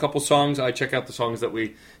to check out a couple songs, I check out the songs that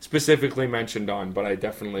we specifically mentioned on, but I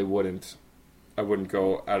definitely wouldn't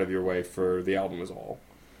go out of your way for the album as a whole.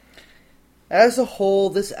 As a whole,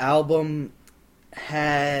 this album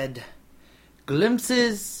had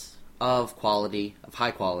glimpses of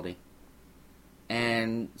high quality,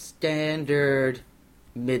 and standard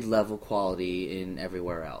mid-level quality in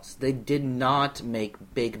everywhere else. They did not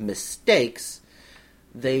make big mistakes.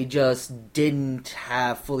 They just didn't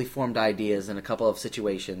have fully formed ideas in a couple of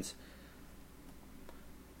situations.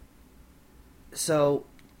 So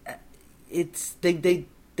they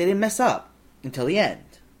didn't mess up until the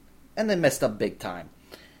end, and they messed up big time.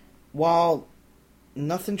 While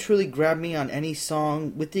nothing truly grabbed me on any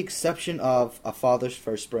song, with the exception of A Father's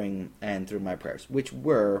First Spring and Through My Prayers, which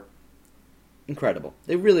were incredible.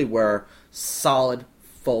 They really were solid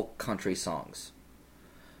folk country songs.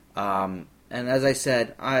 And as I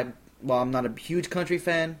said, while I'm not a huge country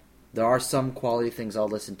fan, there are some quality things I'll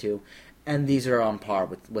listen to, and these are on par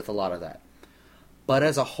with a lot of that. But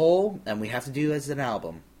as a whole, and we have to do as an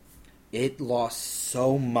album, it lost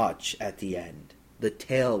so much at the end. The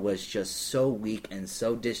tail was just so weak and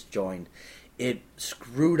so disjointed. It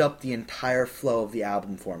screwed up the entire flow of the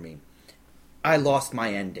album for me. I lost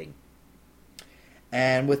my ending.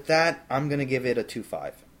 And with that, I'm going to give it a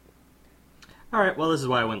 2.5. Alright, well, this is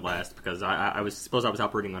why I went last, because I was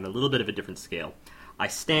operating on a little bit of a different scale. I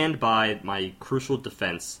stand by my crucial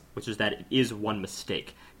defense, which is that it is one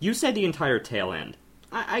mistake. You said the entire tail end.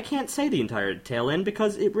 I can't say the entire tail end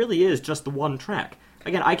because it really is just the one track.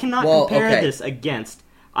 Again, I cannot compare this against...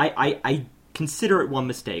 I consider it one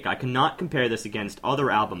mistake. I cannot compare this against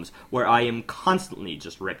other albums where I am constantly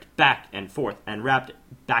just ripped back and forth and wrapped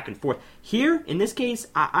back and forth. Here, in this case,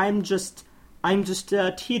 I'm just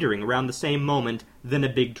teetering around the same moment, then a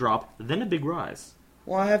big drop, then a big rise.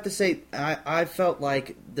 Well, I have to say, I felt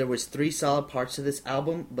like there was 3 solid parts to this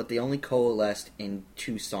album, but they only coalesced in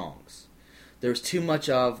 2 songs. There was too much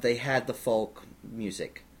of, they had the folk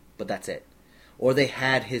music, but that's it. Or they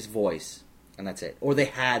had his voice, and that's it. Or they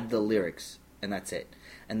had the lyrics, and that's it.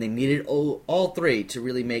 And they needed all 3 to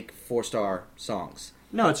really make 4-star songs.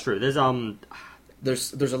 No, it's true. There's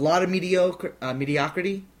a lot of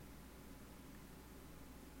mediocrity,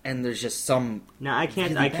 and there's just some. No, I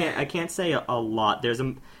can't say a lot.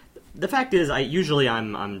 The fact is,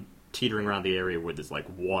 I'm teetering around the area where there's like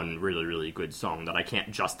one really, really good song that I can't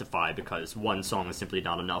justify because one song is simply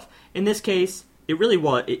not enough. In this case, it really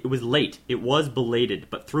was. It was late. It was belated.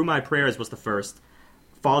 But Through My Prayers was the first.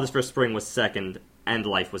 Father's First Spring was second. and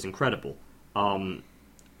Life was incredible.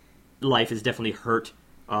 Life is definitely hurt.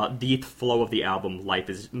 The flow of the album, Life,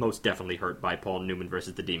 is most definitely hurt by Paul Newman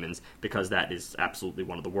versus the Demons, because that is absolutely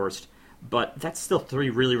one of the worst. But that's still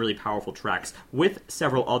 3 really, really powerful tracks, with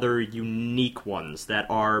several other unique ones that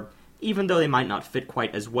are, even though they might not fit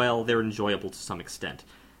quite as well, they're enjoyable to some extent.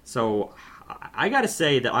 So, I gotta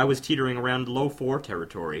say that I was teetering around low 4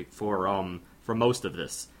 territory for most of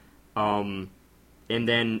this. And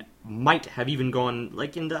then might have even gone,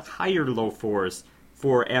 like, into higher low 4s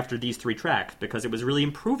for after these 3 tracks, because it was really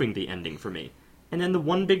improving the ending for me. And then the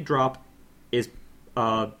one big drop is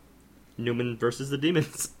Newman versus the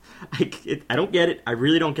Demons. I don't get it. I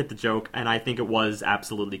really don't get the joke, and I think it was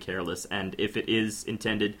absolutely careless. And if it is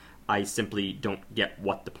intended, I simply don't get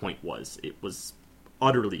what the point was. It was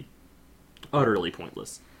utterly, utterly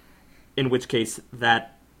pointless. In which case,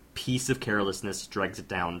 that piece of carelessness drags it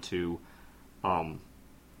down to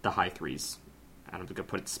the high 3s. I'm going to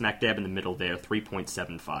put it smack dab in the middle there,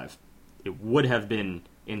 3.75. It would have been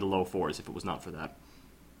in the low 4s if it was not for that.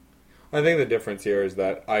 I think the difference here is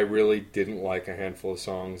that I really didn't like a handful of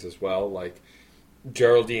songs as well. Like,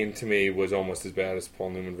 Geraldine, to me, was almost as bad as Paul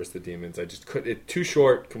Newman vs. the Demons. I just couldn't... Too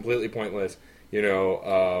short, completely pointless.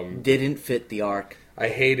 Didn't fit the arc. I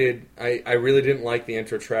hated... I really didn't like the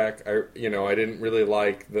intro track. I didn't really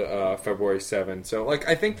like the February 7. So,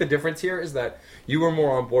 I think the difference here is that you were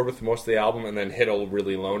more on board with most of the album and then hit a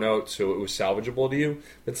really low note, so it was salvageable to you.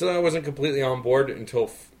 But still, I wasn't completely on board until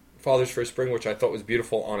Father's First Spring, which I thought was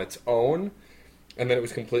beautiful on its own. And then it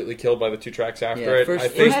was completely killed by the 2 tracks after it.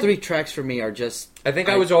 First 3 tracks for me are just... I think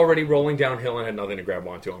I was already rolling downhill and had nothing to grab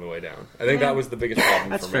onto on the way down. I think that was the biggest problem for me.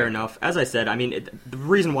 That's fair enough. As I said, I mean, the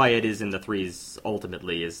reason why it is in the 3s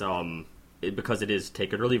ultimately is because it is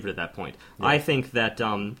take it or leave it at that point. Yeah. I think that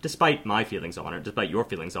despite my feelings on it, despite your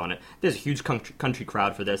feelings on it, there's a huge country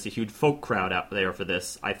crowd for this, a huge folk crowd out there for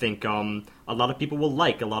this. I think a lot of people will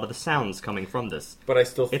like a lot of the sounds coming from this. But I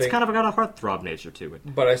still think... It's kind of got a heartthrob nature to it.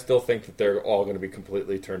 But I still think that they're all going to be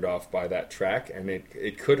completely turned off by that track, and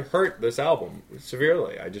it could hurt this album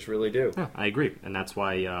severely. I just really do. Yeah, I agree. And that's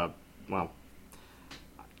why,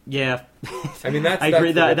 yeah, I mean I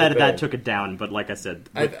agree that took it down, but like I said,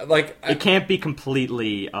 it can't be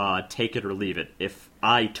completely take it or leave it. If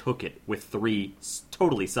I took it with 3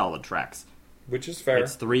 totally solid tracks, which is fair,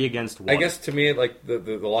 it's 3 against 1. I guess to me,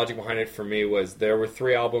 the logic behind it for me was there were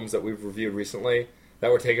 3 albums that we've reviewed recently that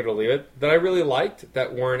were take it or leave it that I really liked,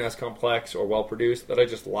 that weren't as complex or well produced, that I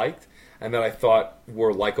just liked and that I thought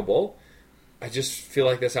were likable. I just feel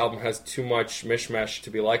like this album has too much mishmash to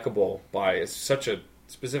be likable by such a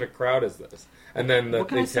specific crowd as this, and then what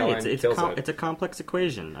can I say? It's a complex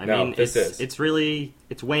equation. I mean, it's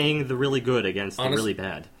weighing the really good against the really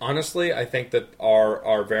bad. Honestly, I think that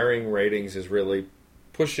our varying ratings is really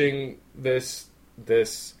pushing this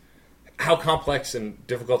how complex and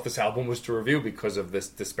difficult this album was to review because of this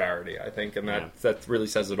disparity. I think, and that really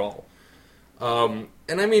says it all. And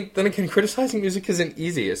I mean, then again, criticizing music isn't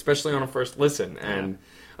easy, especially on a first listen. And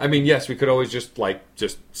I mean, yes, we could always just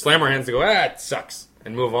slam our hands and go, it sucks,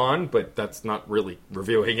 and move on, but that's not really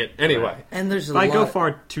reviewing it anyway. Right. And there's I go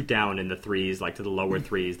far too down in the 3s, like to the lower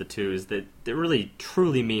 3s, the 2s, that really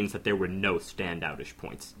truly means that there were no standoutish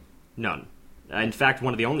points. None. In fact,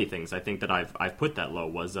 one of the only things I think that I've put that low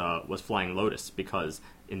was Flying Lotus, because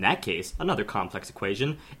in that case, another complex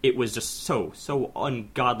equation, it was just so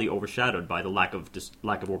ungodly overshadowed by the lack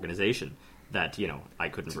of organization that, I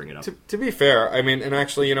couldn't bring it up. To be fair, I mean, and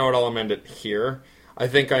actually, you know what, I'll amend it here. I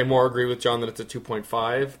think I more agree with John that it's a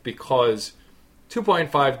 2.5, because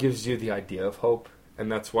 2.5 gives you the idea of hope, and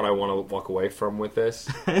that's what I want to walk away from with this.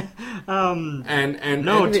 No,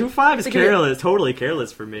 2.5 is careless, totally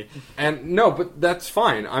careless for me. And no, but that's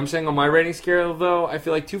fine. I'm saying on my rating scale, though, I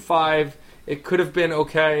feel like 2.5, it could have been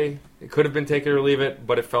okay, it could have been take it or leave it,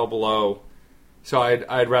 but it fell below. So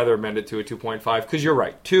I'd rather amend it to a 2.5, because you're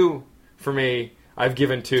right. 2, for me, I've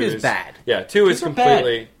given 2 is bad. Yeah, 2 is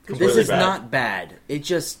completely this is bad. not bad. It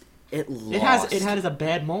lost. It has a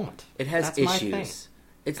bad moment. It has issues.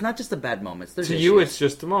 It's not just the bad moments. There's issues. You, it's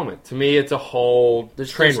just a moment. To me, it's a whole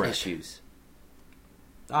train wreck. Issues.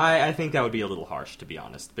 I think that would be a little harsh, to be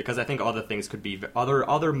honest, because I think other things could be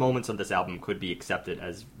other moments of this album could be accepted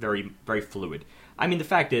as very, very fluid. I mean, the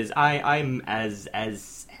fact is, I'm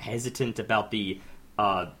as hesitant about the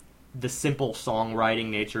simple songwriting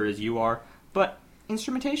nature as you are, but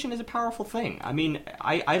instrumentation is a powerful thing. I mean,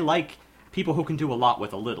 I like people who can do a lot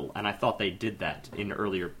with a little, and I thought they did that in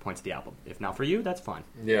earlier points of the album. If not for you, that's fine.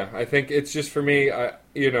 Yeah, I think it's just for me,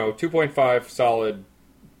 2.5 solid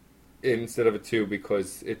instead of a 2,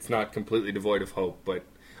 because it's not completely devoid of hope, but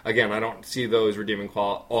again, I don't see those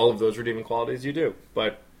all of those redeeming qualities you do.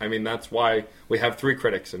 But I mean, that's why we have 3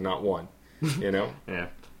 critics and not 1. You know. Yeah.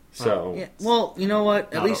 So. Yeah. Well, you know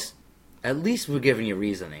what? Not At least we're giving you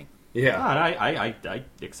reasoning. Yeah. No, I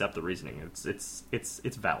accept the reasoning.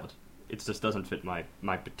 It's valid. It just doesn't fit my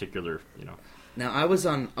particular, you know. Now I wish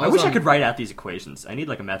I could write out these equations. I need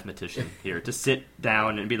like a mathematician here to sit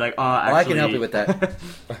down and be like, actually... Oh, I can help you with that.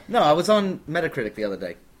 No, I was on Metacritic the other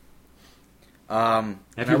day.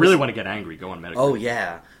 If you really want to get angry, go on Metacritic. Oh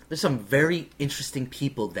yeah, there's some very interesting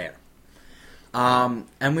people there.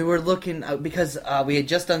 And we were looking because we had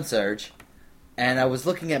just done Surge, and I was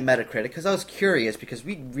looking at Metacritic because I was curious because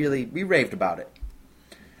we raved about it.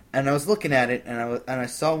 And I was looking at it, and I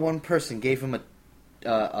saw one person gave him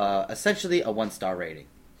essentially a 1-star rating,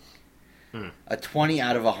 a 20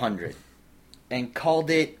 out of 100, and called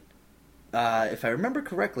it, if I remember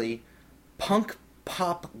correctly, punk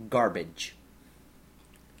pop garbage.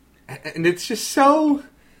 And it's just so,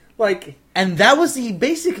 like... And that was the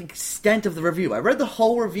basic extent of the review. I read the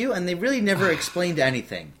whole review, and they really never explained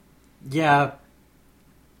anything. Yeah,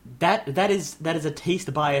 that is a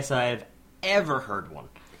taste bias I've ever heard one.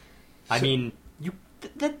 I mean,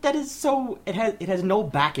 that is so... It has no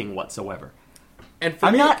backing whatsoever. And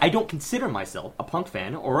for me, I don't consider myself a punk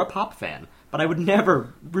fan or a pop fan, but I would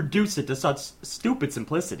never reduce it to such stupid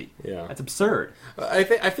simplicity. Yeah. That's absurd. I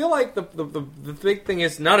feel like the big thing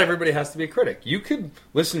is not everybody has to be a critic. You could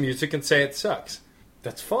listen to music and say it sucks.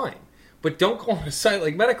 That's fine. But don't go on a site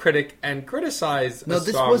like Metacritic and criticize No,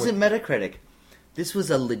 this wasn't Metacritic. This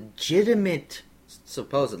was a legitimate,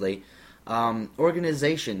 supposedly,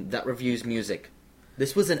 organization that reviews music.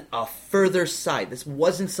 This was a further site. This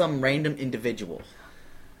wasn't some random individual.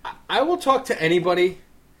 I will talk to anybody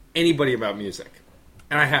about music.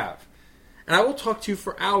 And I have. And I will talk to you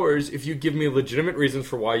for hours if you give me legitimate reasons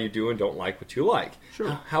for why you do and don't like what you like.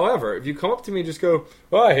 Sure. However, if you come up to me and just go,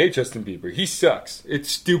 "Oh, I hate Justin Bieber. He sucks. It's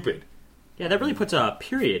stupid." Yeah, that really puts a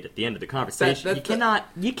period at the end of the conversation.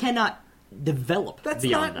 You cannot develop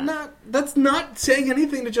beyond that. That's not saying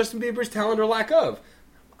anything to Justin Bieber's talent or lack of.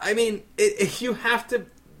 I mean, you have to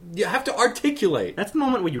articulate. That's the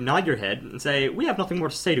moment where you nod your head and say, "We have nothing more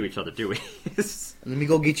to say to each other, do we?" Let me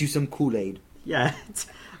go get you some Kool-Aid. Yeah,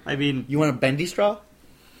 I mean, you want a bendy straw?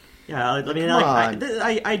 Yeah, I mean,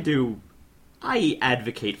 I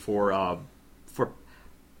advocate for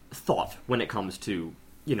thought when it comes to,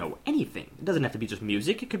 you know, anything. It doesn't have to be just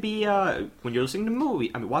music. It could be when you're listening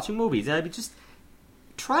to watching movies. Just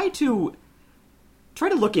try to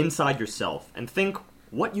look inside yourself and think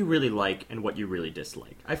what you really like and what you really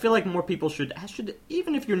dislike. I feel like more people should,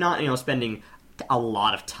 even if you're not, you know, spending a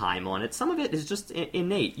lot of time on it, some of it is just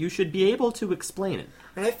innate. You should be able to explain it.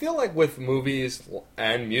 And I feel like with movies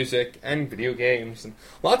and music and video games and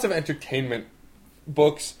lots of entertainment,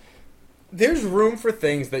 books, there's room for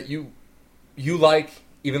things that you like,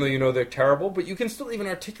 even though you know they're terrible, but you can still even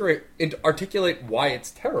articulate why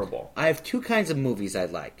it's terrible. I have 2 kinds of movies I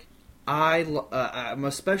like. I'm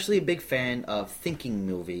especially a big fan of thinking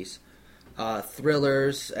movies,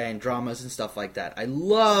 thrillers and dramas and stuff like that. I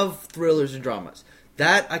love thrillers and dramas.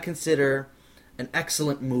 That I consider an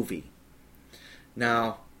excellent movie.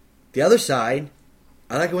 Now, the other side,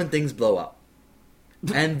 I like it when things blow up.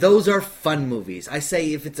 And those are fun movies. I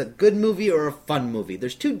say if it's a good movie or a fun movie.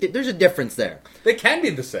 There's a difference there. They can be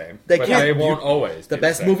the same, but they won't always be the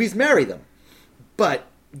best same. movies marry them. But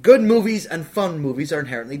good movies and fun movies are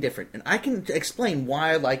inherently different. And I can explain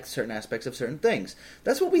why I like certain aspects of certain things.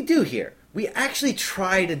 That's what we do here. We actually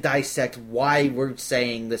try to dissect why we're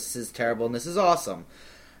saying this is terrible and this is awesome.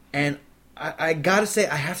 And I gotta say,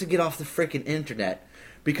 I have to get off the freaking internet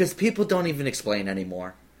because people don't even explain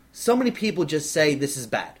anymore. So many people just say this is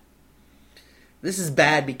bad. This is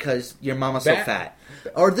bad because your mama's so fat.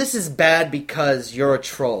 Or this is bad because you're a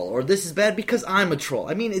troll. Or this is bad because I'm a troll.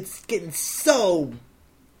 I mean, it's getting so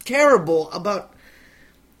terrible about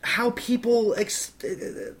how people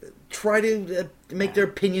try to make their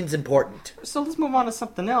opinions important. So let's move on to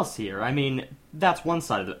something else here. I mean, that's one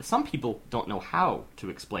side of it. Some people don't know how to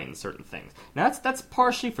explain certain things. Now, that's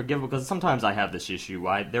partially forgivable because sometimes I have this issue.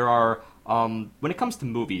 There are, when it comes to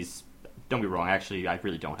movies, don't be wrong, actually, I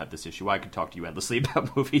really don't have this issue. I could talk to you endlessly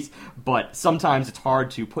about movies, but sometimes it's hard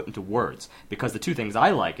to put into words because the 2 things I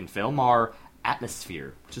like in film are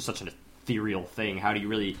atmosphere, which is such an ethereal thing. How do you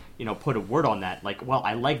really, you know, put a word on that? Like, well,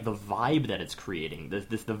 I like the vibe that it's creating, the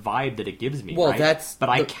vibe that it gives me. Well, right? But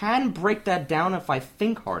I can break that down if I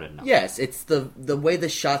think hard enough. Yes, it's the way the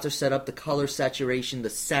shots are set up, the color saturation, the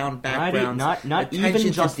sound backgrounds, not attention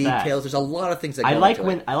even just to details. that. There's a lot of things that go I like into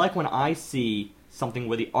it. I like when I see something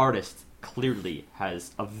where the artist clearly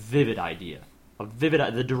has a vivid idea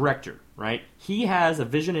the director, right? He has a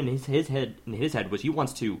vision in his head, which he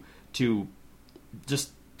wants to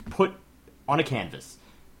just put on a canvas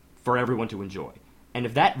for everyone to enjoy. And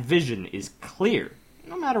if that vision is clear,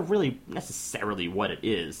 no matter really necessarily what it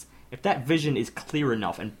is, if that vision is clear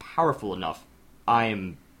enough and powerful enough,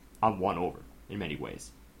 I'm won over in many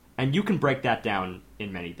ways. And you can break that down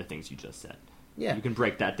in many of the things you just said. Yeah. You can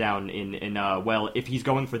break that down in well, if he's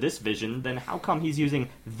going for this vision, then how come he's using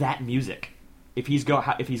that music? If he's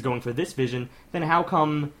going for this vision, then how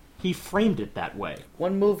come he framed it that way?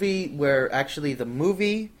 One movie where actually the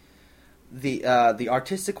movie, the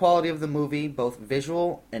artistic quality of the movie, both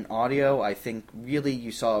visual and audio, I think really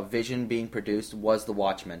you saw a vision being produced, was The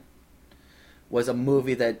Watchmen. Was a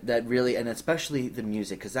movie that really, and especially the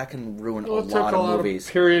music, because that can ruin a lot of movies.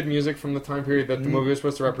 Period music from the time period that the movie was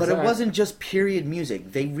supposed to represent. But it wasn't just period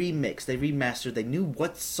music. They remixed, they remastered, they knew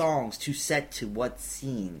what songs to set to what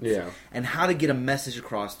scenes. Yeah. And how to get a message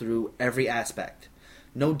across through every aspect.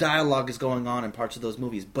 No dialogue is going on in parts of those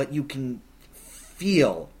movies, but you can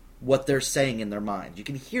feel what they're saying in their minds. You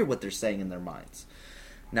can hear what they're saying in their minds.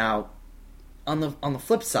 Now, on the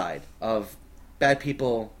flip side of bad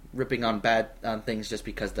people ripping on things just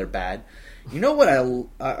because they're bad, you know what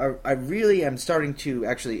I really am starting to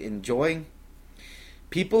actually enjoy?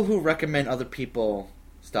 People who recommend other people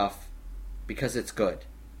stuff because it's good,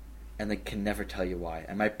 and they can never tell you why.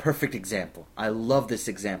 And my perfect example, I love this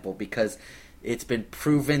example because it's been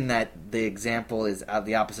proven that the example is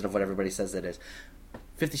the opposite of what everybody says it is.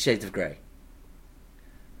 50 Shades of Grey.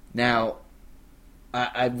 Now,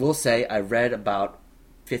 I will say I read about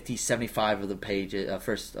 75 of the pages,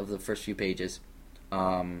 the first few pages,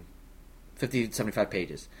 75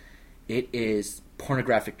 pages. It is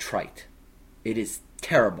pornographic trite. It is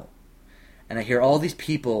terrible. And I hear all these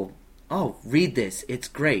people, oh, read this, it's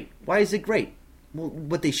great. Why is it great? Well,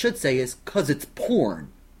 what they should say is, 'cause it's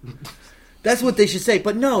porn. That's what they should say,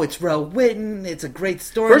 but no, it's well written, it's a great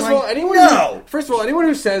storyline. First of all, anyone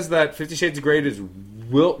who says that 50 Shades of Grey is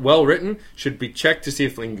well written should be checked to see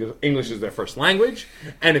if English is their first language,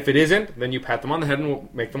 and if it isn't, then you pat them on the head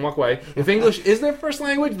and make them walk away. If English is their first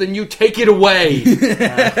language, then you take it away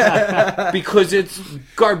because it's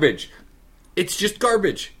garbage. It's just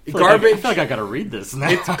garbage. I feel like I gotta read this now.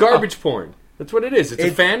 It's garbage porn. That's what it is. It's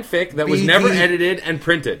a fanfic that was never edited and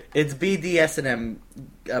printed. It's BDSM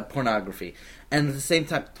pornography. And at the same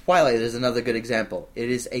time, Twilight is another good example.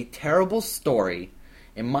 It is a terrible story,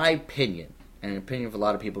 in my opinion, and in the opinion of a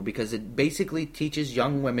lot of people, because it basically teaches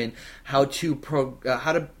young women how to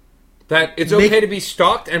that it's okay to be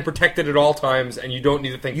stalked and protected at all times, and you don't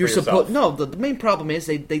need to think for yourself. No, the main problem is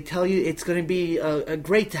they tell you it's going to be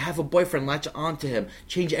great to have a boyfriend, latch onto him,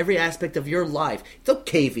 change every aspect of your life. It's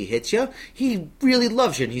okay if he hits you. He really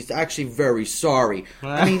loves you, and he's actually very sorry.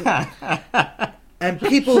 I mean, and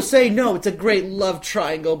people say, no, it's a great love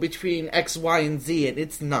triangle between X, Y, and Z, and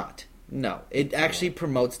it's not. No, it actually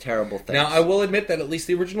promotes terrible things. Now, I will admit that at least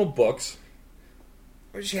the original books,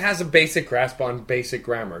 she has a basic grasp on basic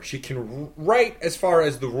grammar. She can write as far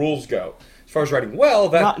as the rules go. As far as writing well,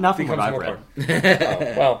 that not becomes from more what fun.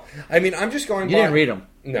 Oh, well, I mean, I'm just going You didn't read them.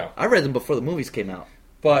 No. I read them before the movies came out.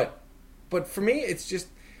 But for me, it's just,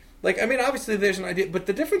 like, I mean, obviously there's an idea, but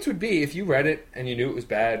the difference would be if you read it and you knew it was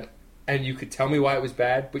bad, and you could tell me why it was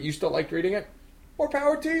bad, but you still liked reading it, more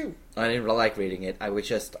power to you. I didn't like reading it. I was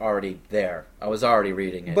just already there. I was already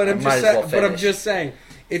reading it. But I'm just saying,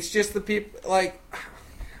 it's just the people, like,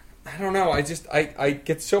 I don't know. I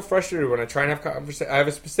get so frustrated when I try and have conversations. I have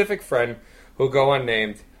a specific friend who'll go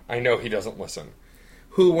unnamed. I know he doesn't listen.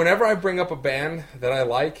 Who, whenever I bring up a band that I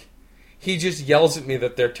like, he just yells at me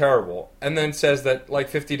that they're terrible, and then says that like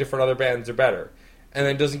 50 different other bands are better, and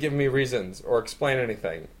then doesn't give me reasons or explain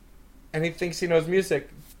anything. And he thinks he knows music,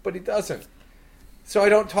 but he doesn't. So I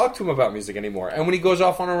don't talk to him about music anymore. And when he goes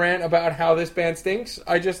off on a rant about how this band stinks,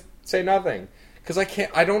 I just say nothing. Because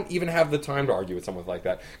I don't even have the time to argue with someone like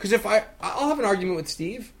that. Because if I'll have an argument with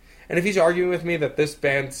Steve, and if he's arguing with me that this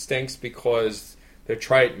band stinks because they're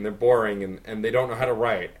trite and they're boring and they don't know how to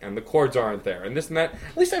write and the chords aren't there and this and that,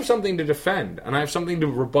 at least I have something to defend and I have something to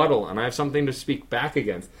rebuttal and I have something to speak back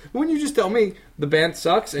against. But when you just tell me the band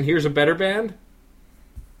sucks and here's a better band,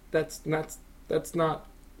 that's not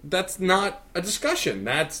a discussion.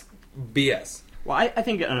 That's BS. Well, I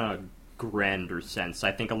think in a grander sense,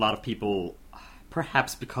 I think a lot of people,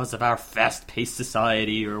 perhaps because of our fast-paced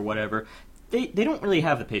society or whatever, they don't really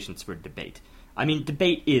have the patience for debate. I mean,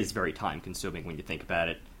 debate is very time-consuming when you think about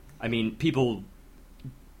it. I mean, people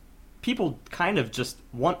kind of just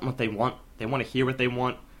want what they want. They want to hear what they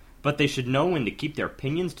want, but they should know when to keep their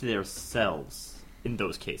opinions to themselves in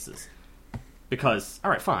those cases. Because,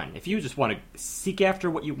 alright, fine, if you just want to seek after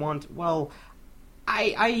what you want, well,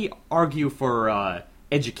 I argue for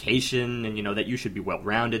education and, that you should be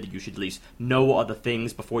well-rounded, that you should at least know other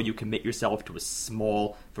things before you commit yourself to a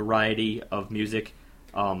small variety of music,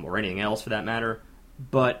 or anything else for that matter.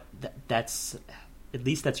 But that's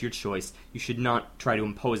your choice. You should not try to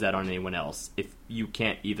impose that on anyone else if you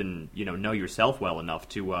can't even, know yourself well enough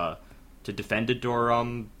to defend it or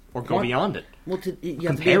go beyond it. Well, you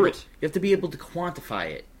have to be able to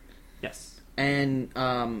quantify it. Yes. And,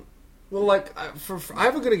 well, I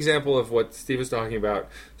have a good example of what Steve is talking about.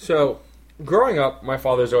 So, growing up, my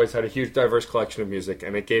father's always had a huge, diverse collection of music,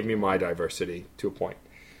 and it gave me my diversity to a point.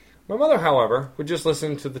 My mother, however, would just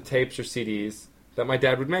listen to the tapes or CDs that my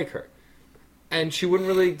dad would make her. And she wouldn't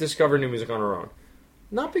really discover new music on her own.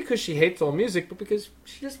 Not because she hates all music, but because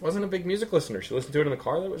she just wasn't a big music listener. She listened to it in the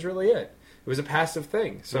car, that was really it. It was a passive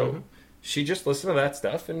thing. So she just listened to that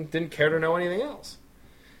stuff and didn't care to know anything else.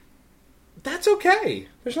 That's okay.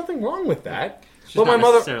 There's nothing wrong with that. But my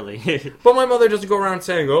mother doesn't go around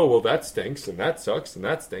saying, "Oh, well, that stinks and that sucks and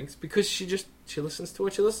that stinks," because she listens to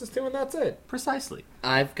what she listens to and that's it. Precisely.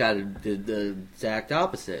 I've got the exact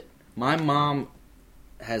opposite. My mom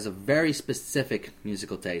has a very specific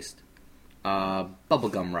musical taste.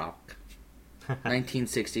 Bubblegum rock.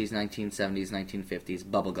 1960s, 1970s, 1950s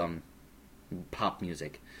bubblegum pop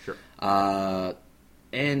music. Sure.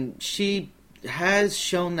 And she has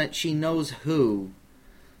shown that she knows who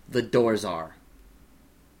the Doors are.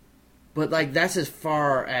 But, that's as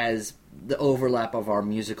far as the overlap of our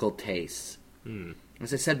musical tastes.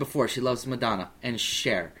 As I said before, she loves Madonna and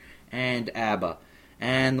Cher and ABBA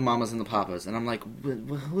and the Mamas and the Papas. And I'm like,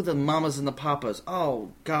 who are the Mamas and the Papas?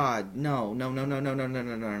 Oh, God, no.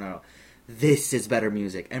 This is better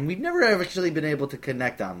music. And we've never actually been able to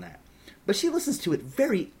connect on that. But she listens to it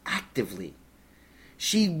very actively.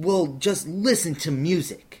 She will just listen to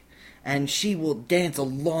music, and she will dance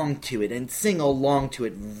along to it and sing along to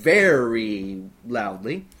it very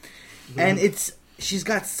loudly. And she's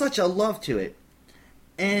got such a love to it.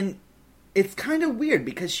 And it's kind of weird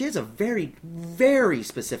because she has a very, very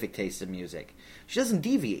specific taste in music. She doesn't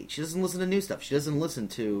deviate. She doesn't listen to new stuff. She doesn't listen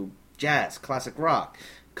to jazz, classic rock,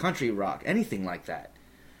 country rock, anything like that.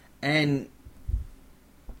 And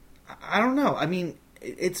I don't know. I mean,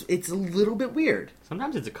 it's a little bit weird.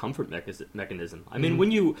 Sometimes it's a comfort mechanism. I mean,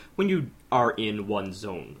 when you are in one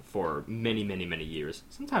zone for many, many, many years,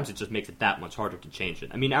 sometimes it just makes it that much harder to change it.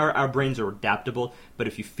 I mean, our brains are adaptable, but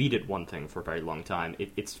if you feed it one thing for a very long time,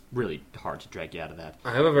 it's really hard to drag you out of that.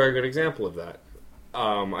 I have a very good example of that.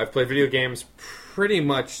 I've played video games pretty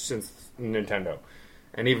much since Nintendo,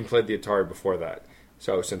 and even played the Atari before that.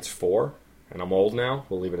 So since 4, and I'm old now,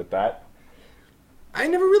 we'll leave it at that. I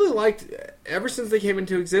never really liked, ever since they came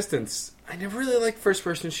into existence, I never really liked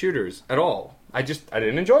first-person shooters at all. I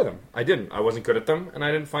didn't enjoy them. I didn't. I wasn't good at them, and I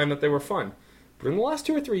didn't find that they were fun. But in the last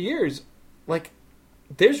 2 or 3 years,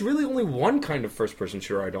 there's really only one kind of first-person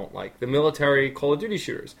shooter I don't like. The military Call of Duty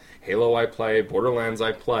shooters. Halo I play, Borderlands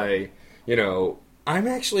I play. I'm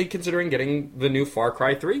actually considering getting the new Far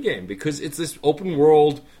Cry 3 game, because it's this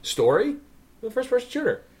open-world story with a first-person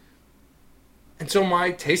shooter. And so my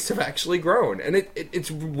tastes have actually grown. And it's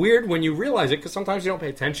weird when you realize it, because sometimes you don't pay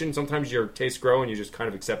attention. Sometimes your tastes grow and you just kind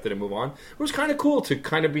of accept it and move on. It was kind of cool to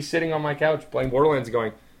kind of be sitting on my couch playing Borderlands and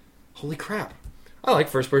going, holy crap, I like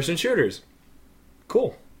first-person shooters.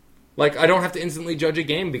 Cool. I don't have to instantly judge a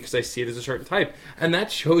game because I see it as a certain type. And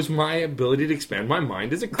that shows my ability to expand my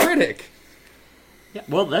mind as a critic. Yeah,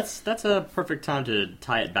 well, that's a perfect time to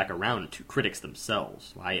tie it back around to critics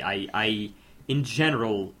themselves. I in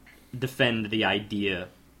general, defend the idea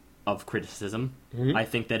of criticism. Mm-hmm. I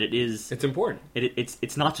think that it's important.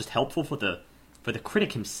 It's not just helpful for the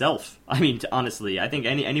critic himself. I mean, honestly, I think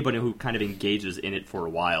anybody who kind of engages in it for a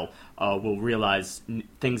while will realize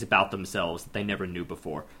things about themselves that they never knew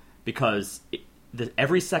before. Because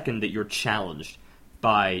every second that you're challenged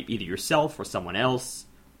by either yourself or someone else,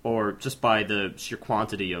 or just by the sheer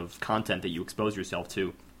quantity of content that you expose yourself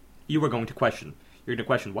to, you are going to question. You're going to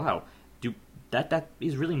question, wow, that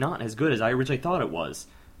is really not as good as I originally thought it was.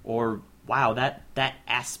 Or, wow, that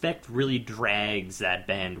aspect really drags that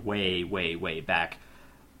band way, way, way back.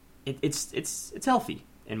 It's healthy,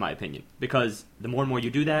 in my opinion, because the more and more you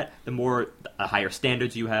do that, the more higher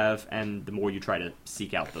standards you have, and the more you try to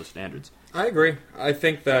seek out those standards. I agree. I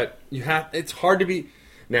think that it's hard to be...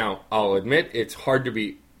 Now, I'll admit, it's hard to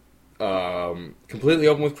be completely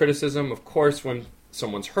open with criticism. Of course, when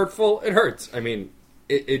someone's hurtful, it hurts. I mean,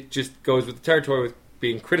 it just goes with the territory with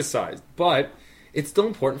being criticized. But it's still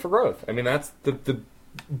important for growth. I mean, that's the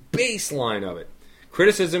baseline of it.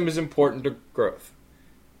 Criticism is important to growth.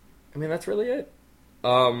 I mean, that's really it.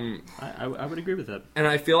 I would agree with that. And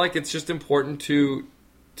I feel like it's just important to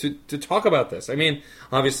talk about this. I mean,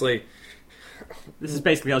 obviously, This is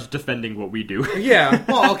basically us defending what we do. yeah,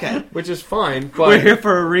 Well, okay. which is fine, We're but here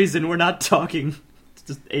for a reason. We're not talking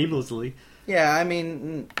just aimlessly. Yeah, I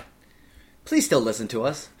mean, please still listen to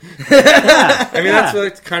us. I mean,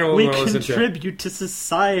 that's kind of what We we're listening to. contribute to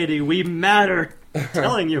society. We matter. I'm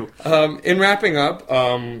telling you. In wrapping up,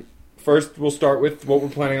 first we'll start with what we're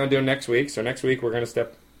planning on doing next week. So next week we're going to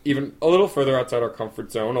step even a little further outside our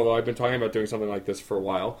comfort zone, although I've been talking about doing something like this for a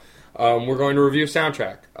while. We're going to review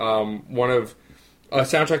soundtrack. A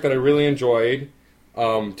soundtrack that I really enjoyed, to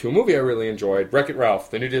a movie I really enjoyed, Wreck-It Ralph,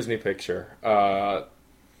 the new Disney picture.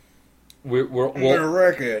 We'll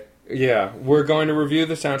wreck it. Yeah, we're going to review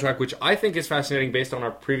the soundtrack, which I think is fascinating based on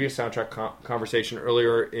our previous soundtrack conversation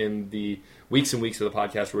earlier in the weeks and weeks of the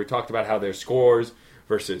podcast, where we talked about how there's scores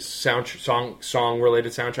versus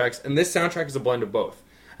song-related soundtracks. And this soundtrack is a blend of both.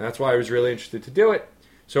 And that's why I was really interested to do it.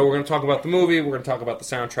 So we're going to talk about the movie, we're going to talk about the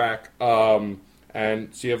soundtrack,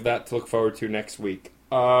 and so you have that to look forward to next week.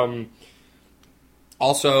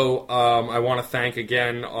 Also, I want to thank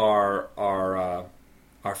again our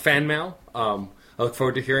fan mail. I look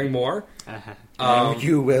forward to hearing more.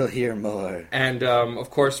 You will hear more. And, of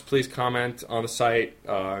course, please comment on the site,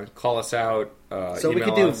 call us out, So we email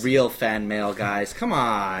could do us. real fan mail, guys. Come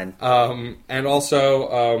on. And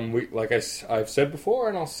also, like I've said before,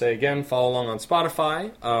 and I'll say again, follow along on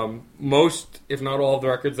Spotify. Most, if not all, of the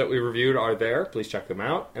records that we reviewed are there. Please check them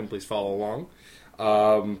out, and please follow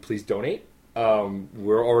along. Please donate.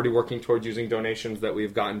 We're already working towards using donations that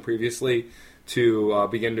we've gotten previously to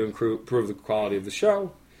begin to improve the quality of the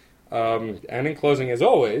show. And in closing, as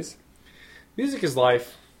always, music is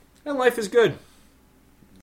life, and life is good.